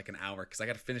 like an hour because I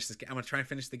got to finish this game. I'm going to try and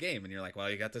finish the game. And you're like, well,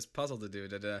 you got this puzzle to do.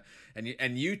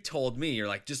 And you told me, you're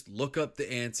like, just look up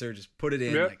the answer, just put it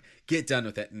in, Yep. like get done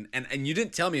with it. And you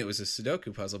didn't tell me it was a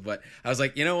Sudoku puzzle, but I was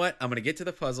like, you know what? I'm going to get to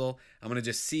the puzzle. I'm going to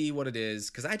just see what it is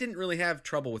because I didn't really have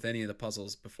trouble with any of the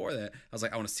puzzles before that. I was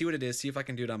like, I want to see what it is, see if I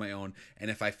can do it on my own.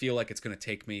 And if I feel like it's going to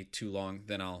take me too long,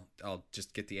 then I'll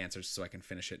just get the answers so I can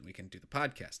finish it and we can do the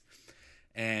podcast.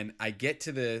 And I get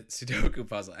to the Sudoku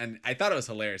puzzle, and I thought it was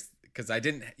hilarious because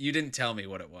you didn't tell me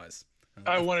what it was.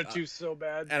 I wanted to so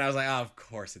bad. And I was like, oh, of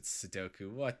course it's Sudoku.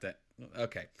 What the?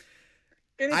 Okay.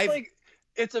 And it's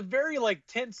it's a very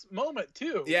tense moment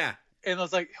too. Yeah. And I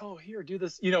was like, oh, here, do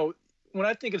this. When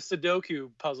I think of Sudoku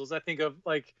puzzles, I think of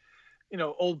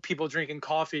old people drinking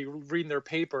coffee, reading their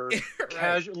paper,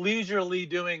 Right. leisurely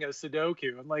doing a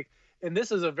Sudoku. I'm like, and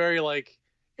this is a very life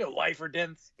or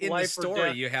death. In the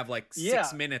story, you have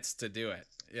 6 minutes to do it.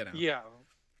 Yeah.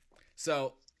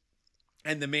 So,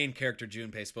 and the main character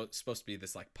Junpei is supposed to be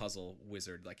this puzzle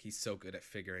wizard. He's so good at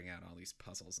figuring out all these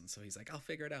puzzles, and so he's like, I'll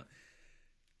figure it out.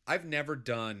 I've never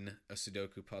done a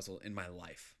Sudoku puzzle in my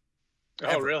life. Oh,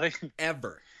 Ever. really?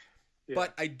 Ever. Yeah.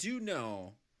 But I do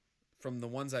know from the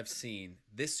ones I've seen,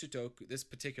 this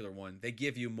particular one, they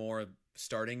give you more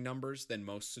starting numbers than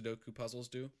most Sudoku puzzles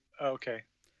do. Okay.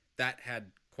 That had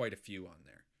quite a few on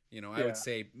there. I would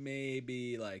say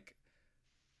maybe an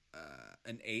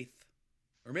eighth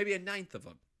or maybe a ninth of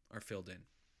them are filled in.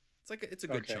 It's a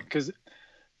good chunk. Because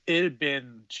it had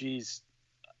been,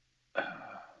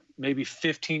 maybe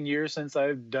 15 years since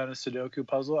I've done a Sudoku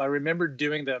puzzle. I remember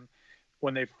doing them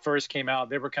when they first came out.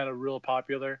 They were kind of real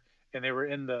popular, and they were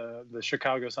in the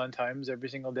Chicago Sun-Times every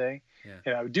single day. Yeah.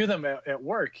 And I would do them at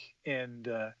work. And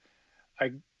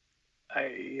I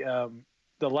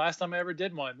the last time I ever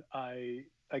did one, I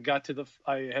had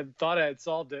thought I had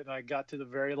solved it, and I got to the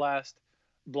very last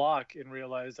block and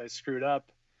realized I screwed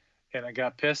up, and I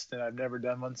got pissed, and I've never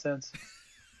done one since.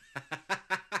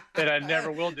 And I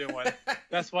never will do one.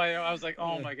 That's why I was like,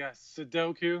 oh my gosh,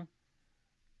 Sudoku.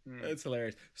 That's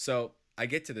hilarious. So I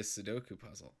get to this Sudoku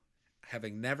puzzle,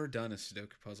 having never done a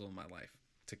Sudoku puzzle in my life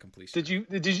to completion.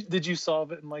 Did you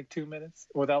solve it in 2 minutes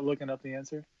without looking up the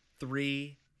answer?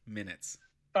 3 minutes.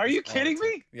 Are you kidding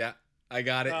me? Yeah, I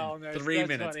got it in nice. 3 That's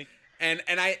minutes. funny. And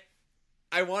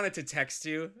I wanted to text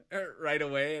you right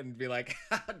away and be like,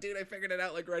 dude, I figured it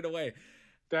out right away.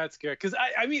 That's good. Because I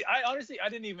honestly, I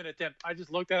didn't even attempt. I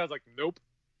just looked at it. I was like, nope.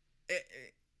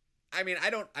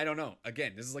 I don't know.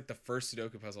 Again, this is the first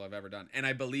Sudoku puzzle I've ever done. And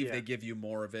I believe they give you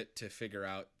more of it to figure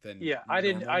out than I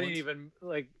didn't even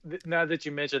now that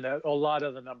you mentioned that, a lot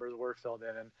of the numbers were filled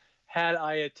in, and had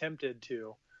I attempted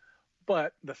to,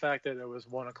 but the fact that it was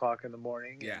 1 o'clock in the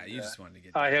morning. Yeah, you just wanted to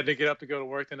get. I had to get up to go to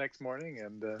work the next morning,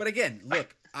 and. But again,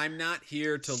 look, I'm not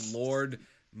here to lord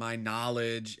my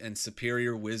knowledge and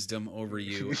superior wisdom over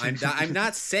you. I'm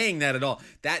not saying that at all.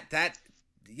 That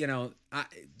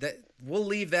we'll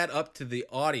leave that up to the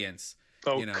audience.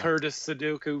 Oh, Curtis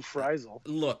Sudoku Friesel.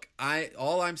 Look,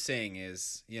 all I'm saying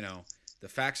is, the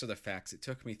facts are the facts. It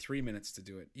took me 3 minutes to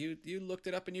do it. You looked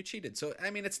it up and you cheated. So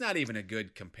it's not even a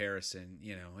good comparison.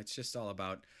 It's just all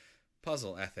about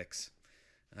puzzle ethics.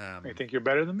 I think you're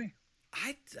better than me.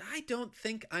 I don't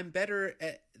think I'm better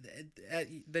at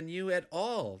than you at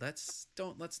all. Let's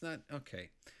not.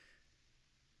 Okay.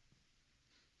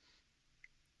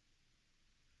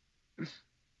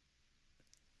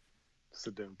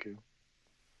 Sudoku.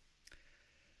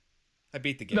 I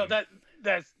beat the game. No,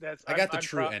 that's. I got the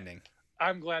true ending.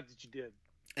 I'm glad that you did.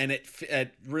 And it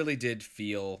really did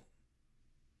feel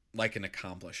like an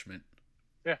accomplishment.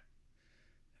 Yeah.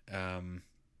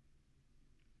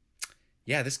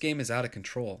 Yeah, this game is out of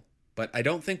control. But I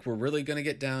don't think we're really going to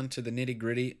get down to the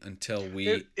nitty-gritty until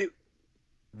we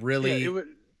really... Yeah, it would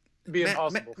be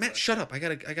impossible. Matt, shut up. I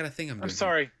got a thing I'm doing. I'm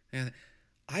sorry. Here.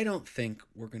 I don't think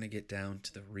we're going to get down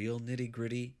to the real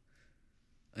nitty-gritty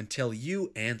until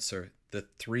you answer the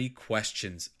 3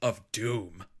 questions of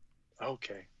doom.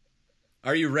 Okay.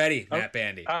 Are you ready, Matt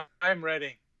Bandy? I'm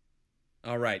ready.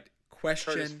 All right.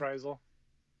 Question Curtis Friesel.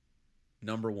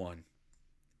 number 1.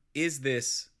 Is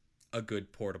this a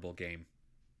good portable game?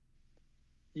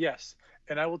 Yes.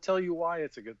 and I will tell you why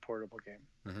it's a good portable game.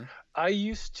 Mm-hmm. I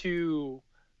used to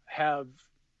have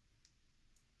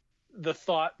the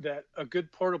thought that a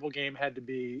good portable game had to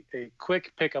be a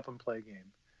quick pick up and play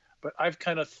game, but I've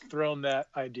kind of thrown that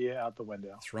idea out the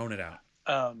window. Thrown it out.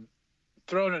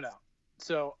 Thrown it out.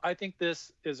 So I think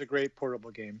this is a great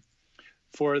portable game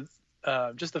for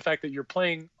just the fact that you're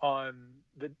playing on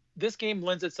this game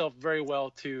lends itself very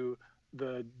well to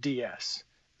the DS,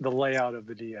 the layout of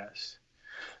the DS.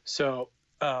 So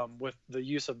with the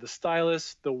use of the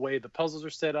stylus, the way the puzzles are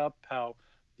set up, how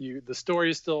the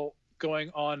story is still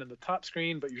going on in the top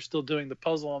screen, but you're still doing the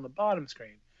puzzle on the bottom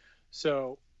screen.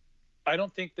 So I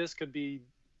don't think this could be.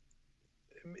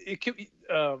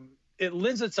 It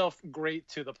lends itself great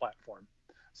to the platform.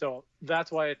 So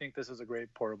that's why I think this is a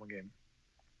great portable game.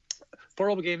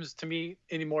 Portable games to me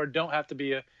anymore don't have to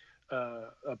be a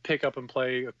pick up and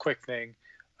play, a quick thing.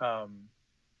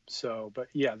 But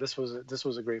yeah, this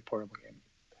was a great portable game,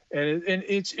 and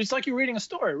it's like you're reading a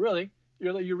story. Really,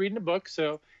 you're reading a book,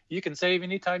 so you can save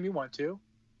anytime you want to.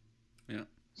 Yeah.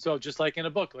 So just like in a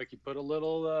book, like you put a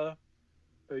little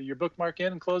your bookmark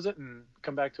in and close it, and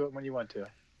come back to it when you want to.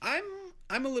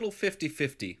 I'm a little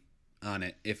 50-50 on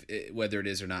it, whether it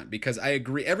is or not, because I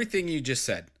agree everything you just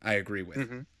said. I agree with.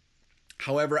 Mm-hmm.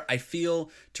 However, I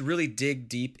feel to really dig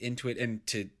deep into it and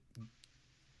to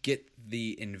get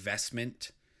the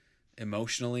investment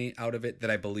emotionally out of it that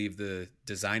I believe the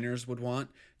designers would want,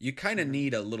 you kind of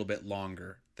need a little bit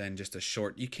longer than just a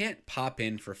short. You can't pop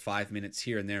in for 5 minutes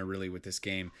here and there really with this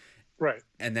game, right?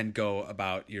 And then go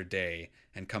about your day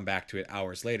and come back to it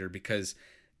hours later, because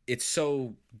it's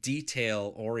so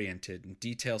detail oriented and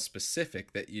detail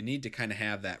specific that you need to kind of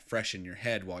have that fresh in your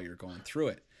head while you're going through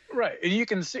it. Right. And you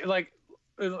can see, like,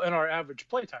 in our average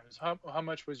playtimes, how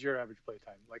much was your average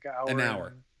playtime? Like an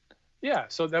hour. Yeah.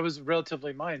 So that was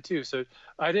relatively mine too. So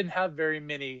I didn't have very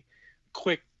many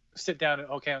quick sit down and,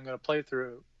 okay, I'm going to play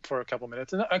through for a couple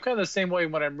minutes. And I'm kind of the same way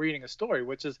when I'm reading a story,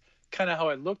 which is kind of how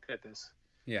I looked at this.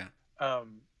 Yeah.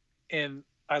 And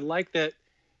I like that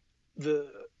the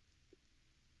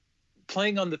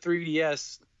playing on the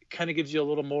 3DS kind of gives you a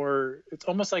little more, it's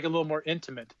almost like a little more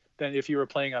intimate than if you were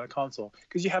playing on a console,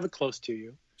 because you have it close to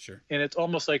you. Sure. And it's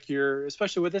almost like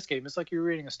especially with this game, it's like you're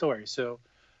reading a story. So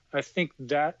I think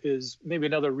that is maybe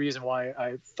another reason why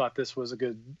I thought this was a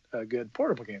good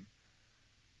portable game,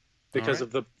 because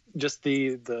of the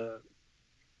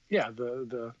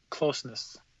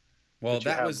closeness. Well,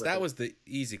 that was the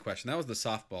easy question. That was the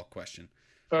softball question.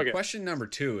 Okay. Question number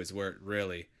 2 is where it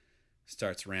really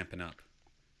starts ramping up.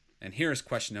 And here's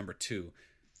question number 2.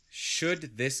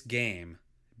 Should this game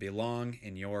belong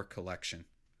in your collection?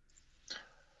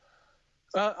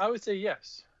 I would say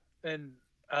yes. And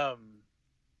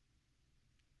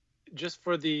just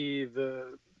for the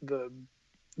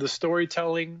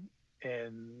storytelling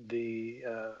and the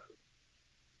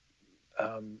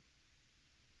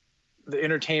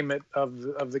entertainment of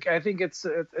the, I think it's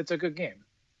a good game.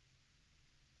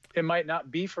 It might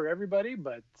not be for everybody,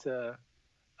 but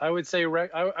I would say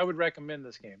I would recommend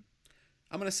this game.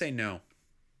 I'm going to say no.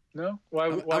 No? Why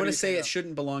I'm going to say no? It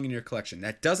shouldn't belong in your collection.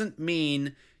 That doesn't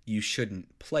mean you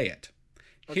shouldn't play it.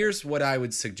 Okay. Here's what I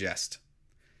would suggest.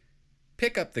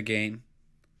 Pick up the game,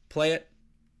 play it,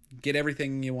 get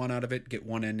everything you want out of it, get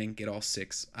one ending, get all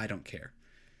 6. I don't care.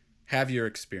 Have your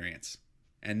experience.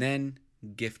 And then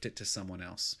gift it to someone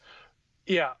else.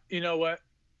 Yeah, you know what?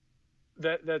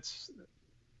 That's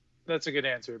a good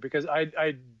answer, because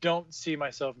I don't see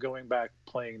myself going back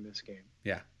playing this game.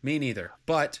 Yeah, me neither.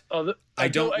 But I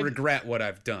don't regret what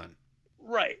I've done.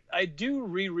 Right. I do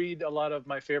reread a lot of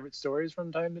my favorite stories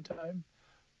from time to time.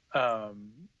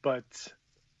 But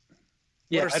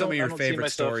yeah, what are some of your favorite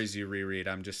stories you reread?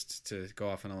 I'm just to go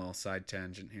off on a little side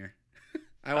tangent here.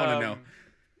 I want to know.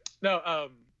 No,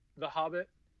 The Hobbit.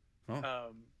 Oh.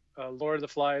 Lord of the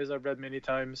Flies I've read many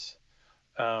times.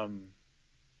 What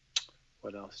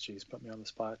else? Jeez, put me on the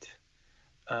spot.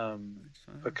 A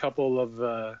couple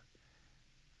of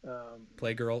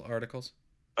Playgirl articles.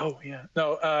 Oh yeah,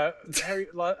 no.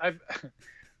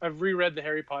 I've reread the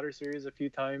Harry Potter series a few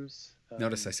times.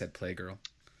 Notice I said Playgirl.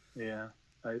 Yeah,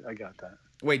 I got that.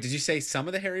 Wait, did you say some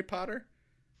of the Harry Potter?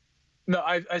 No,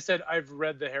 I said I've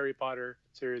read the Harry Potter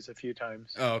series a few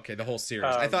times. Oh, okay, the whole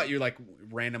series. I thought you like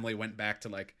randomly went back to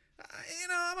like,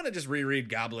 I'm gonna just reread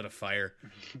Goblet of Fire.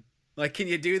 Like, can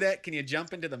you do that? Can you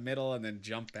jump into the middle and then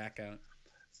jump back out?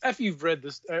 If you've read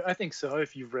this, I think so.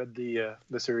 If you've read the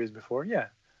series before, yeah.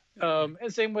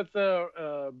 And same with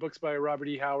the books by Robert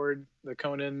E. Howard, the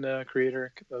Conan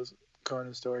creator, those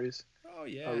Conan stories. Oh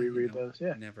yeah, I'll reread those.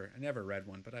 Yeah, I never read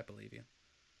one, but I believe you.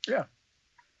 Yeah,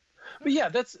 but yeah,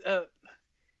 that's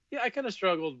Yeah, I kind of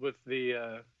struggled with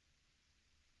that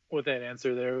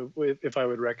answer there, with if I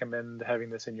would recommend having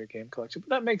this in your game collection,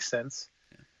 but that makes sense.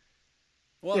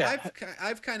 Well, yeah.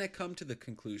 I've kind of come to the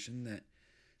conclusion that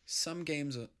some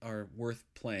games are worth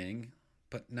playing,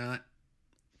 but not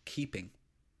keeping.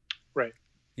 Right.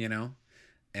 You know,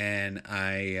 and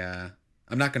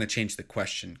I'm not going to change the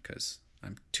question because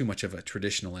I'm too much of a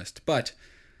traditionalist, but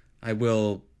I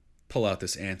will pull out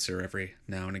this answer every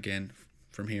now and again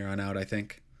from here on out, I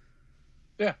think.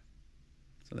 Yeah.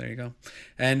 So there you go.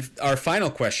 And our final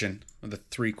question of the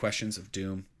 3 questions of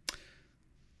Doom.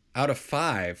 Out of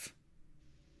 5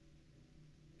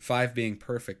 being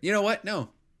perfect. You know what? No.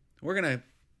 We're going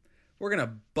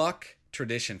to buck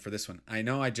tradition for this one. I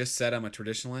know I just said I'm a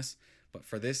traditionalist, but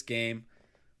for this game,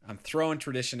 I'm throwing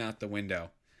tradition out the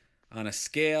window. On a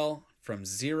scale from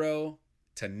 0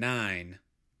 to 9.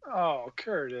 Oh,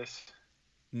 Curtis.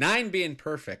 9 being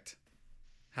perfect.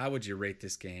 How would you rate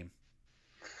this game?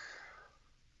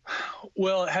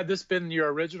 Well, had this been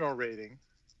your original rating,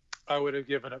 I would have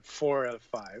given it 4 out of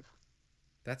 5.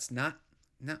 That's not...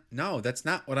 No, that's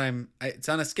not what it's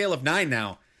on a scale of 9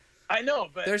 now. I know,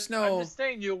 but there's no... I'm just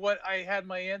saying what I had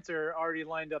my answer already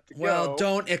lined up to go. Well,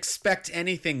 don't expect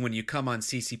anything when you come on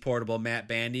CC Portable, Matt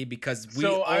Bandy, because we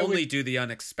only do the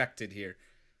unexpected here.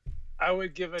 I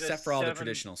would give it except for all the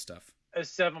traditional stuff. A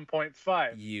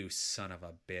 7.5. You son of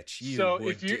a bitch!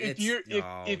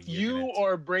 If you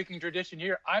are breaking tradition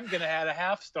here, I'm gonna add a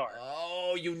half star.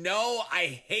 Oh,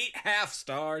 I hate half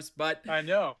stars, but I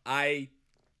know I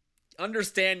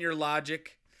understand your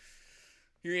logic.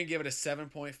 You're going to give it a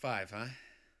 7.5, huh?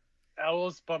 I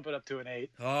will bump it up to an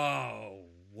 8. Oh,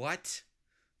 what?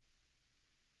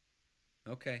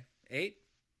 Okay. 8?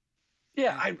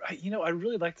 Yeah, I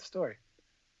really like the story.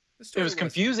 It was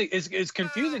confusing. It's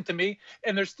confusing to me,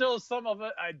 and there's still some of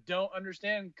it I don't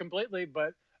understand completely,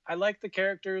 but I like the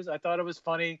characters. I thought it was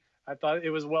funny. I thought it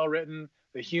was well written.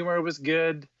 The humor was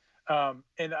good. And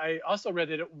I also read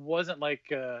that it wasn't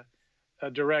like a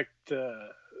direct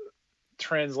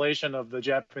translation of the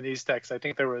Japanese text. I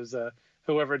think there was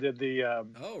whoever did the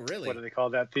oh really, what do they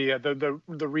call that,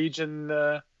 the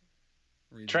region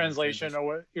translation or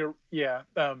what,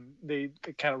 they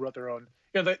kind of wrote their own,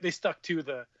 they stuck to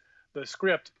the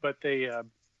script, but they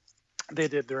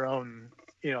did their own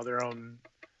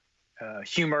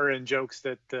humor and jokes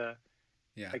that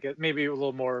I guess maybe a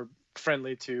little more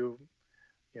friendly to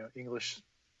English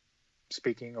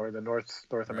speaking or the North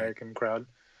American crowd.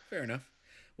 Fair enough.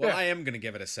 Well, yeah. I am going to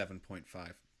give it a 7.5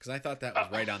 because I thought that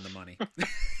was right on the money.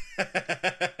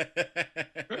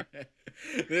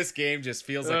 This game just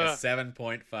feels like a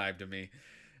 7.5 to me.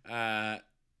 I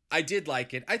did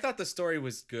like it. I thought the story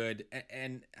was good,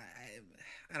 and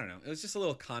I don't know. It was just a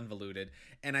little convoluted.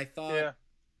 And I thought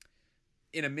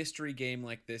in a mystery game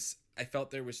like this, I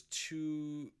felt there was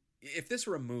if this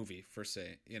were a movie, per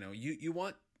se, you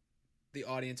want the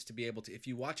audience to be able to, if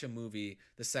you watch a movie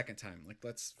the second time, like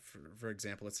for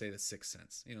example, let's say The Sixth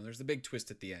Sense, there's the big twist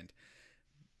at the end,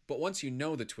 but once you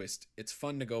know the twist, it's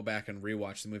fun to go back and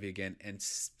rewatch the movie again and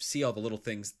see all the little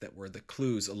things that were the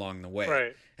clues along the way,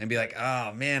 right, and be like,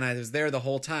 oh man, I was there the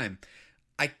whole time.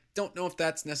 I don't know if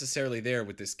that's necessarily there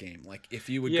with this game. Like if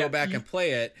you would go back and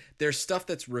play it, there's stuff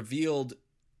that's revealed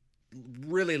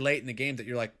really late in the game that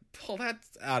you're like, well,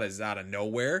 that's out of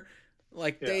nowhere.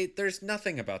 Like there's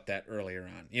nothing about that earlier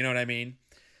on. You know what I mean?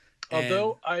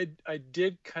 Although I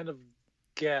did kind of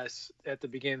guess at the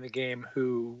beginning of the game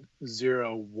who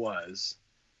Zero was.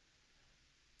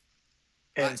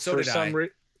 And so did I.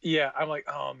 I'm like,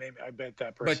 oh, maybe I bet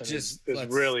that person is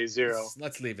really Zero.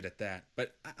 Let's leave it at that.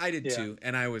 But I did too,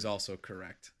 and I was also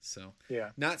correct. So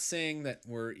not saying that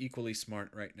we're equally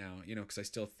smart right now, because I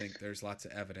still think there's lots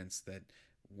of evidence that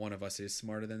one of us is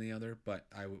smarter than the other, but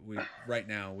right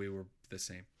now we were the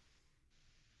same.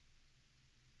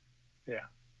 Yeah.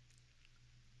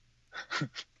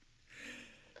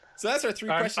 So that's our 3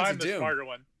 questions of Doom. I'm the smarter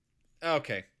one.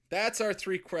 Okay. That's our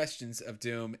 3 questions of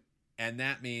Doom, and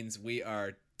that means we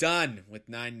are done with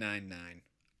 999.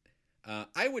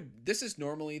 This is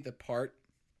normally the part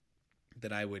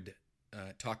that I would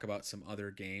talk about some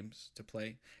other games to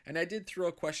play. And I did throw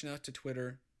a question out to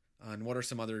Twitter on what are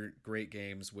some other great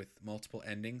games with multiple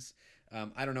endings.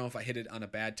 I don't know if I hit it on a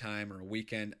bad time or a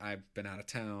weekend. I've been out of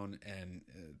town and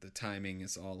the timing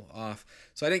is all off.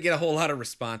 So I didn't get a whole lot of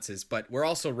responses, but we're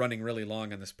also running really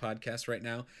long on this podcast right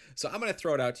now. So I'm going to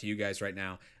throw it out to you guys right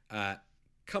now.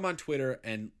 Come on Twitter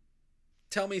and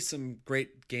tell me some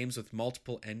great games with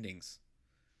multiple endings,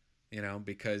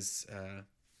 because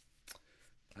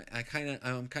I'm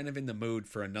kind of in the mood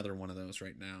for another one of those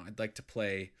right now. I'd like to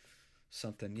play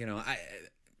something,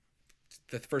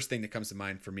 the first thing that comes to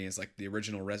mind for me is like the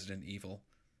original Resident Evil,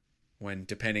 when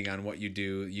depending on what you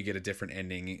do, you get a different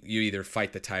ending. You either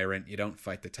fight the tyrant, you don't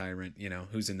fight the tyrant, you know,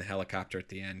 who's in the helicopter at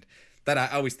the end. That I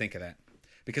always think of that.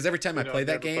 Because every time I play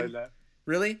that game,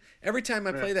 really? Every time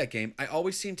I play that game, I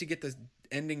always seem to get the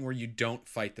ending where you don't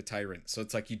fight the tyrant. So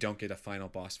it's like you don't get a final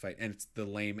boss fight, and it's the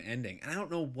lame ending. And I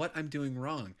don't know what I'm doing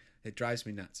wrong. It drives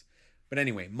me nuts. But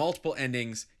anyway, multiple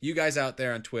endings. You guys out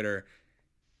there on Twitter,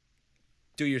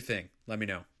 do your thing. Let me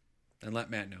know. And let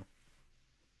Matt know.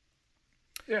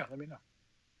 Yeah, let me know.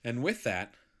 And with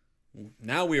that,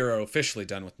 now we are officially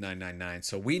done with 999.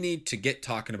 So we need to get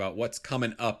talking about what's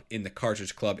coming up in the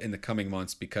Cartridge Club in the coming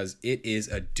months, because it is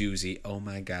a doozy. Oh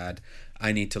my God.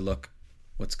 I need to look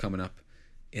what's coming up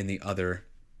in the other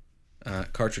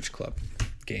Cartridge Club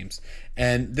games.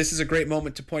 And this is a great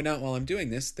moment to point out while I'm doing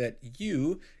this that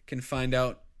you can find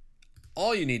out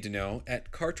all you need to know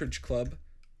at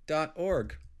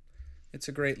cartridgeclub.org. It's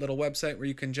a great little website where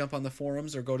you can jump on the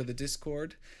forums or go to the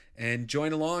Discord and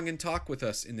join along and talk with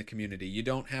us in the community. You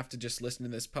don't have to just listen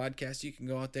to this podcast. You can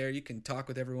go out there, you can talk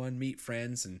with everyone, meet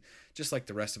friends, and just like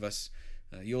the rest of us,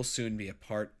 you'll soon be a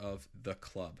part of the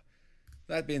club.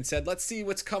 That being said, let's see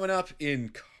what's coming up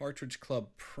in Cartridge Club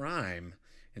Prime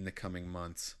in the coming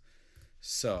months.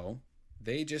 So,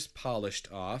 they just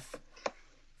polished off,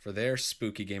 for their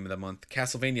spooky game of the month,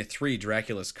 Castlevania 3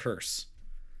 Dracula's Curse.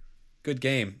 Good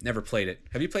game. Never played it.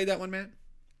 Have you played that one, Matt?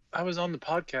 I was on the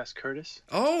podcast, Curtis.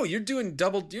 Oh, you're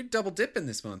double dipping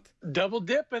this month. Double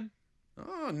dipping.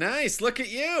 Oh, nice. Look at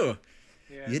you.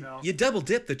 Yeah, you double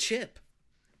dip the chip.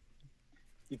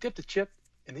 You dip the chip,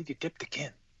 and then you dip the kin.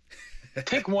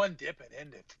 Take one dip and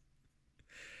end it.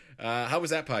 How was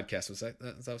that podcast?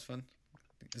 That was fun?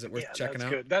 Is it worth checking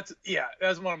out? Good. That's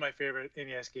one of my favorite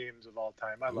NES games of all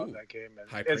time. I love that game, and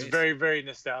it's praise. very, very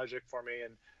nostalgic for me.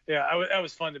 And yeah, it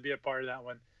was fun to be a part of that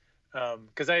one,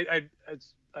 because I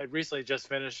recently just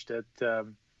finished it a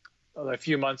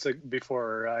few months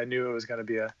before I knew it was going to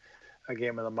be a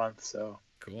game of the month. So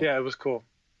cool. Yeah, it was cool.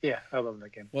 Yeah, I love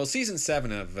that game. Well, Season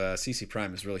 7 of CC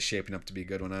Prime is really shaping up to be a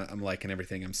good one. I'm liking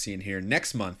everything I'm seeing here.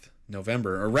 Next month,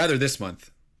 November, or rather this month,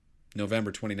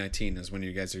 November 2019 is when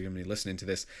you guys are going to be listening to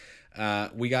this.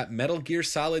 We got Metal Gear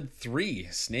Solid 3,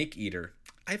 Snake Eater.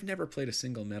 I've never played a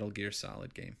single Metal Gear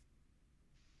Solid game.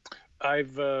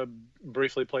 I've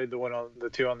briefly played the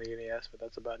two on the NES, but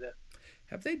that's about it.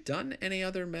 Have they done any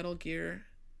other Metal Gear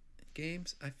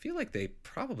games? I feel like they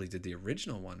probably did the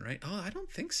original one, right? Oh, I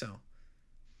don't think so.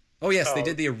 Oh, yes, they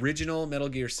did the original Metal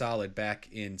Gear Solid back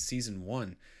in Season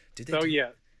 1. Did they? Yeah.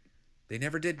 They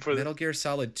never did Metal Gear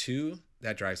Solid 2?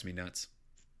 That drives me nuts.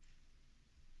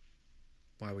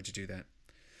 Why would you do that?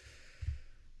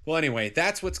 Well, anyway,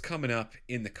 that's what's coming up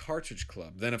in the Cartridge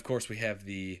Club. Then, of course, we have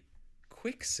the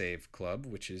Quick Save Club,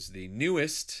 which is the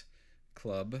newest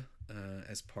club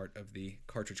as part of the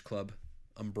Cartridge Club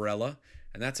umbrella.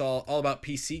 And that's all about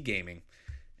PC gaming.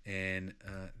 And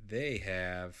they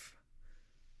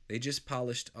just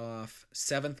polished off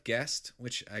Seventh Guest,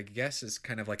 which I guess is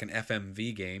kind of like an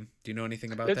FMV game. Do you know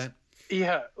anything about that?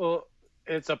 Yeah, well,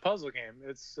 it's a puzzle game.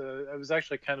 It was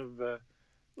actually kind of a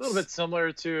little bit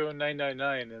similar to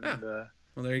 999 and well,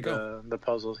 there you go. The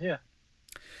puzzles, yeah.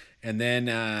 And then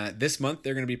this month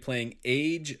they're going to be playing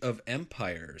Age of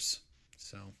Empires.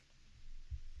 So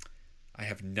I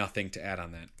have nothing to add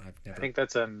on that. I think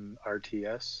that's an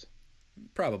RTS.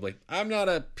 Probably. I'm not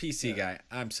a PC guy.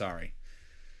 I'm sorry.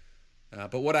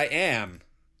 But what I am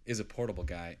is a portable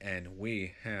guy, and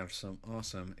we have some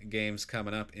awesome games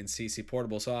coming up in CC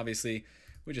Portable. So obviously,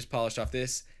 we just polished off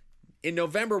this. In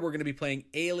November, we're going to be playing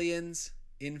Aliens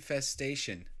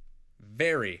Infestation.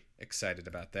 Very excited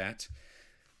about that.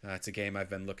 It's a game I've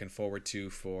been looking forward to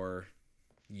for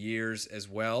years as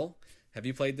well. Have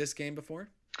you played this game before?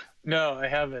 No, I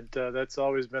haven't. That's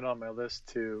always been on my list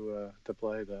to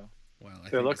play, though. Well,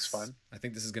 it looks fun. I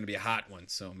think this is going to be a hot one,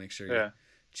 so make sure you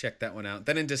check that one out.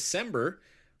 Then in December,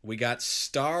 we got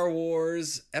Star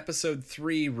Wars Episode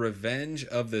 3 Revenge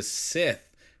of the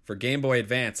Sith for Game Boy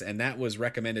Advance, and that was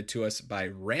recommended to us by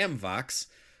Ramvox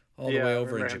all the way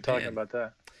over in Japan. Talking about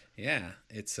that. Yeah,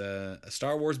 it's a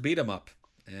Star Wars beat-em-up,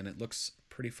 and it looks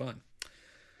pretty fun.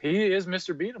 He is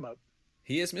Mr. Beat-em-up.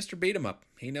 He is Mr. Beat-em-up.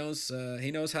 He knows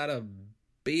how to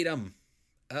beat 'em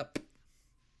up.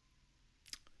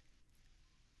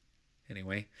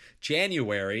 Anyway,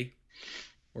 January,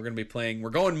 we're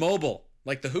going mobile,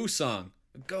 like the Who song.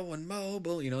 Going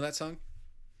mobile. You know that song?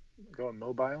 Going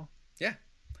mobile? Yeah.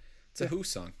 It's a Who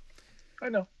song. I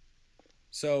know.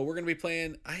 So we're going to be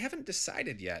playing, I haven't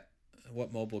decided yet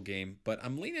what mobile game, but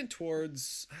I'm leaning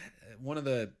towards one of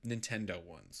the Nintendo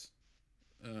ones.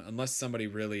 Unless somebody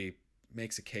really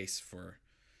makes a case for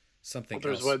something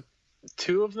Well, there's else. what,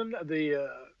 two of them?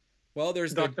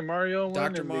 There's Dr. the Mario one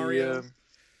Dr. and Mario.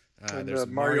 and There's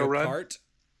Mario Run. Kart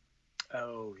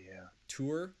Oh yeah.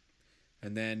 Tour,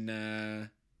 and then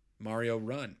Mario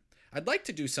Run. I'd like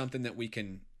to do something that we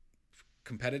can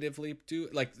competitively do.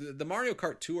 Like the Mario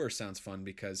Kart Tour sounds fun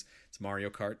because it's Mario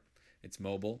Kart, it's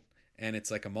mobile, and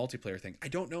it's like a multiplayer thing. I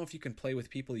don't know if you can play with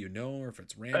people you know or if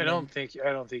it's random. I don't think you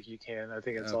can. I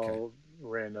think it's all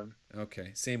random.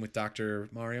 Okay. Same with Dr.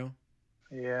 Mario.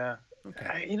 Yeah.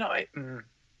 Okay.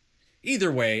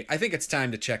 Either way, I think it's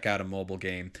time to check out a mobile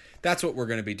game. That's what we're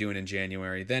going to be doing in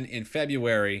January. Then in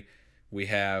February, we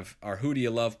have our Who Do You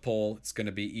Love poll. It's going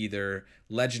to be either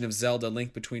Legend of Zelda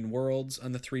Link Between Worlds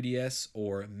on the 3DS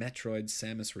or Metroid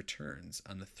Samus Returns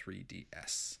on the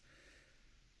 3DS.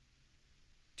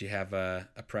 Do you have a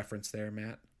preference there,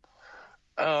 Matt?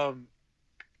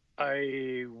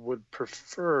 I would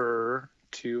prefer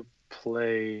to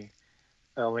play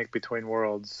A Link Between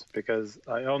Worlds because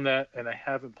I own that and I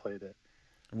haven't played it.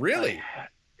 Really?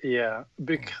 Yeah,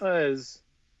 because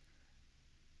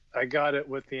I got it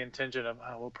with the intention of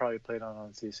we'll probably play it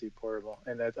on CC Portable,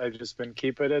 and I've just been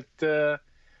keeping it. A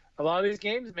lot of these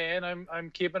games, man,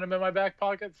 I'm keeping them in my back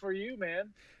pocket for you, man.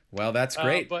 Well, that's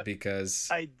great but because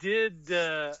I did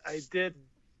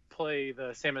play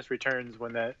the Samus Returns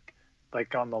when that,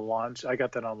 like, on the launch. I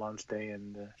got that on launch day,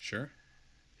 and sure.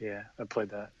 Yeah, I played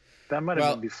that. That might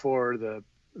have been before the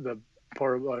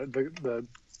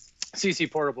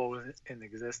CC Portable was in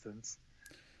existence.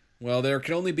 Well, there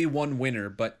can only be one winner,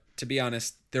 but to be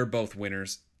honest, they're both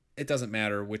winners. It doesn't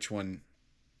matter which one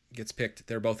gets picked.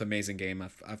 They're both amazing game.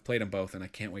 I've played them both, and I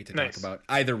can't wait to talk about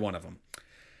either one of them.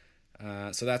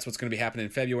 So that's what's going to be happening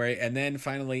in February. And then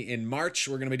finally in March,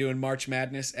 we're going to be doing March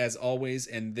Madness as always.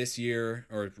 And this year,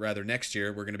 or rather next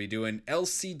year, we're going to be doing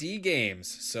LCD games.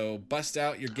 So bust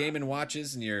out your Game &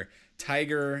 Watches and your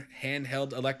Tiger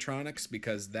handheld electronics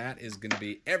because that is going to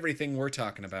be everything we're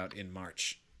talking about in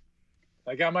March.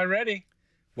 I got mine ready.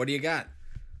 What do you got?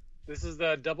 This is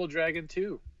the Double Dragon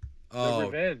 2. Oh, The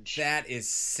Revenge. That is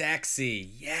sexy.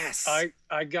 Yes. I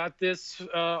got this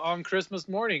on Christmas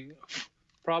morning.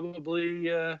 Probably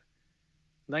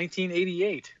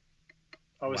 1988.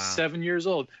 I was 7 years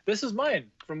old. This is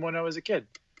mine from when I was a kid.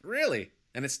 Really?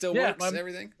 And it still works,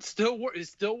 everything? It still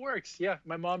works, yeah.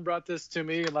 My mom brought this to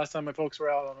me last time my folks were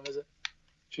out on a visit.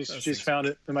 She's found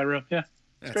it in my room. Yeah,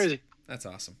 it's crazy. That's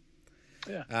awesome.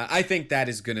 Yeah. I think that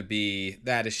is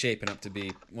shaping up to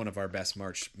be one of our best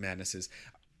March Madnesses.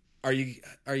 Are you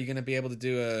going to be able to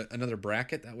do another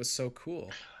bracket? That was so cool.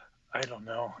 I don't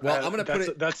know. Well, I'm going to put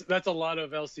it... That's a lot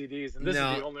of LCDs, and this is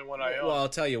the only one I own. Well, I'll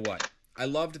tell you what. I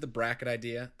loved the bracket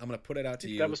idea. I'm going to put it out to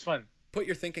you. That was fun. Put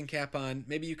your thinking cap on.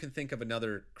 Maybe you can think of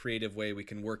another creative way we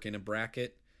can work in a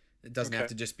bracket. It doesn't have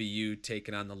to just be you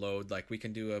taking on the load. Like, we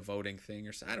can do a voting thing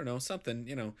or I don't know,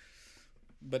 something,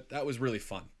 But that was really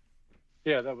fun.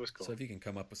 Yeah, that was cool. So if you can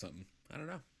come up with something, I don't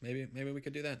know. Maybe we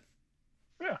could do that.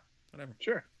 Yeah. Whatever.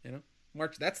 Sure.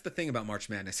 March. That's the thing about March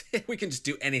Madness. We can just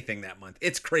do anything that month.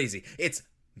 It's crazy. It's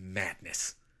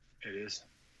madness. It is.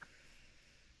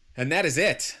 And that is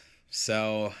it.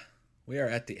 So we are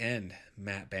at the end,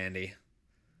 Matt Bandy.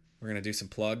 We're going to do some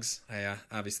plugs. I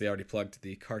obviously already plugged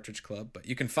the Cartridge Club, but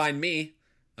you can find me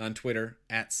on Twitter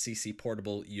at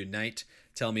 @CCPortableUnite.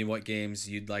 Tell me what games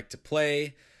you'd like to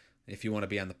play, if you want to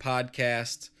be on the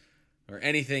podcast, or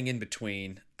anything in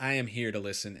between. I am here to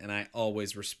listen, and I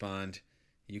always respond.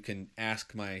 You can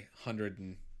ask my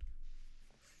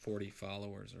 140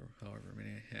 followers, or however many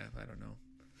I have. I don't know.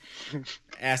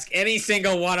 Ask any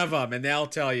single one of them, and they'll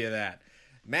tell you that.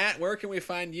 Matt, where can we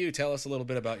find you? Tell us a little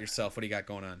bit about yourself. What do you got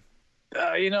going on?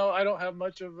 I don't have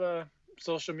much of a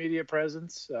social media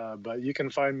presence, but you can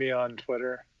find me on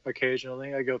Twitter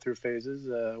occasionally. I go through phases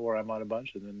where I'm on a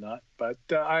bunch and then not. But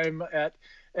I'm at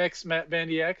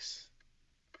xmattbandyx,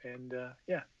 and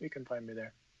you can find me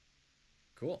there.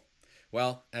 Cool.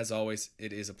 Well, as always,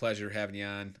 it is a pleasure having you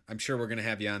on. I'm sure we're going to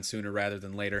have you on sooner rather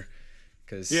than later.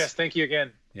 Yes, thank you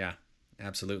again. Yeah,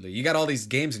 absolutely. You got all these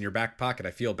games in your back pocket.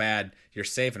 I feel bad. You're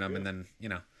saving them, and then,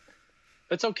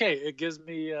 It's okay. It gives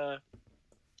me, I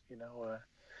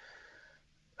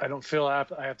don't feel I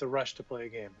have to rush to play a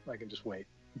game. I can just wait.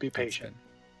 Be patient.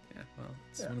 Yeah, well,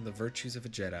 it's one of the virtues of a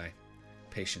Jedi.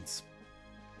 Patience.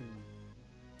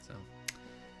 So,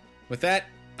 with that,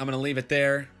 I'm going to leave it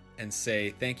there and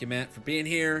say thank you, Matt, for being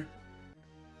here.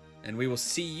 And we will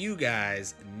see you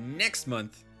guys next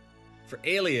month for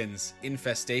Aliens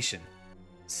Infestation.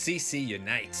 CC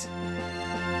Unite.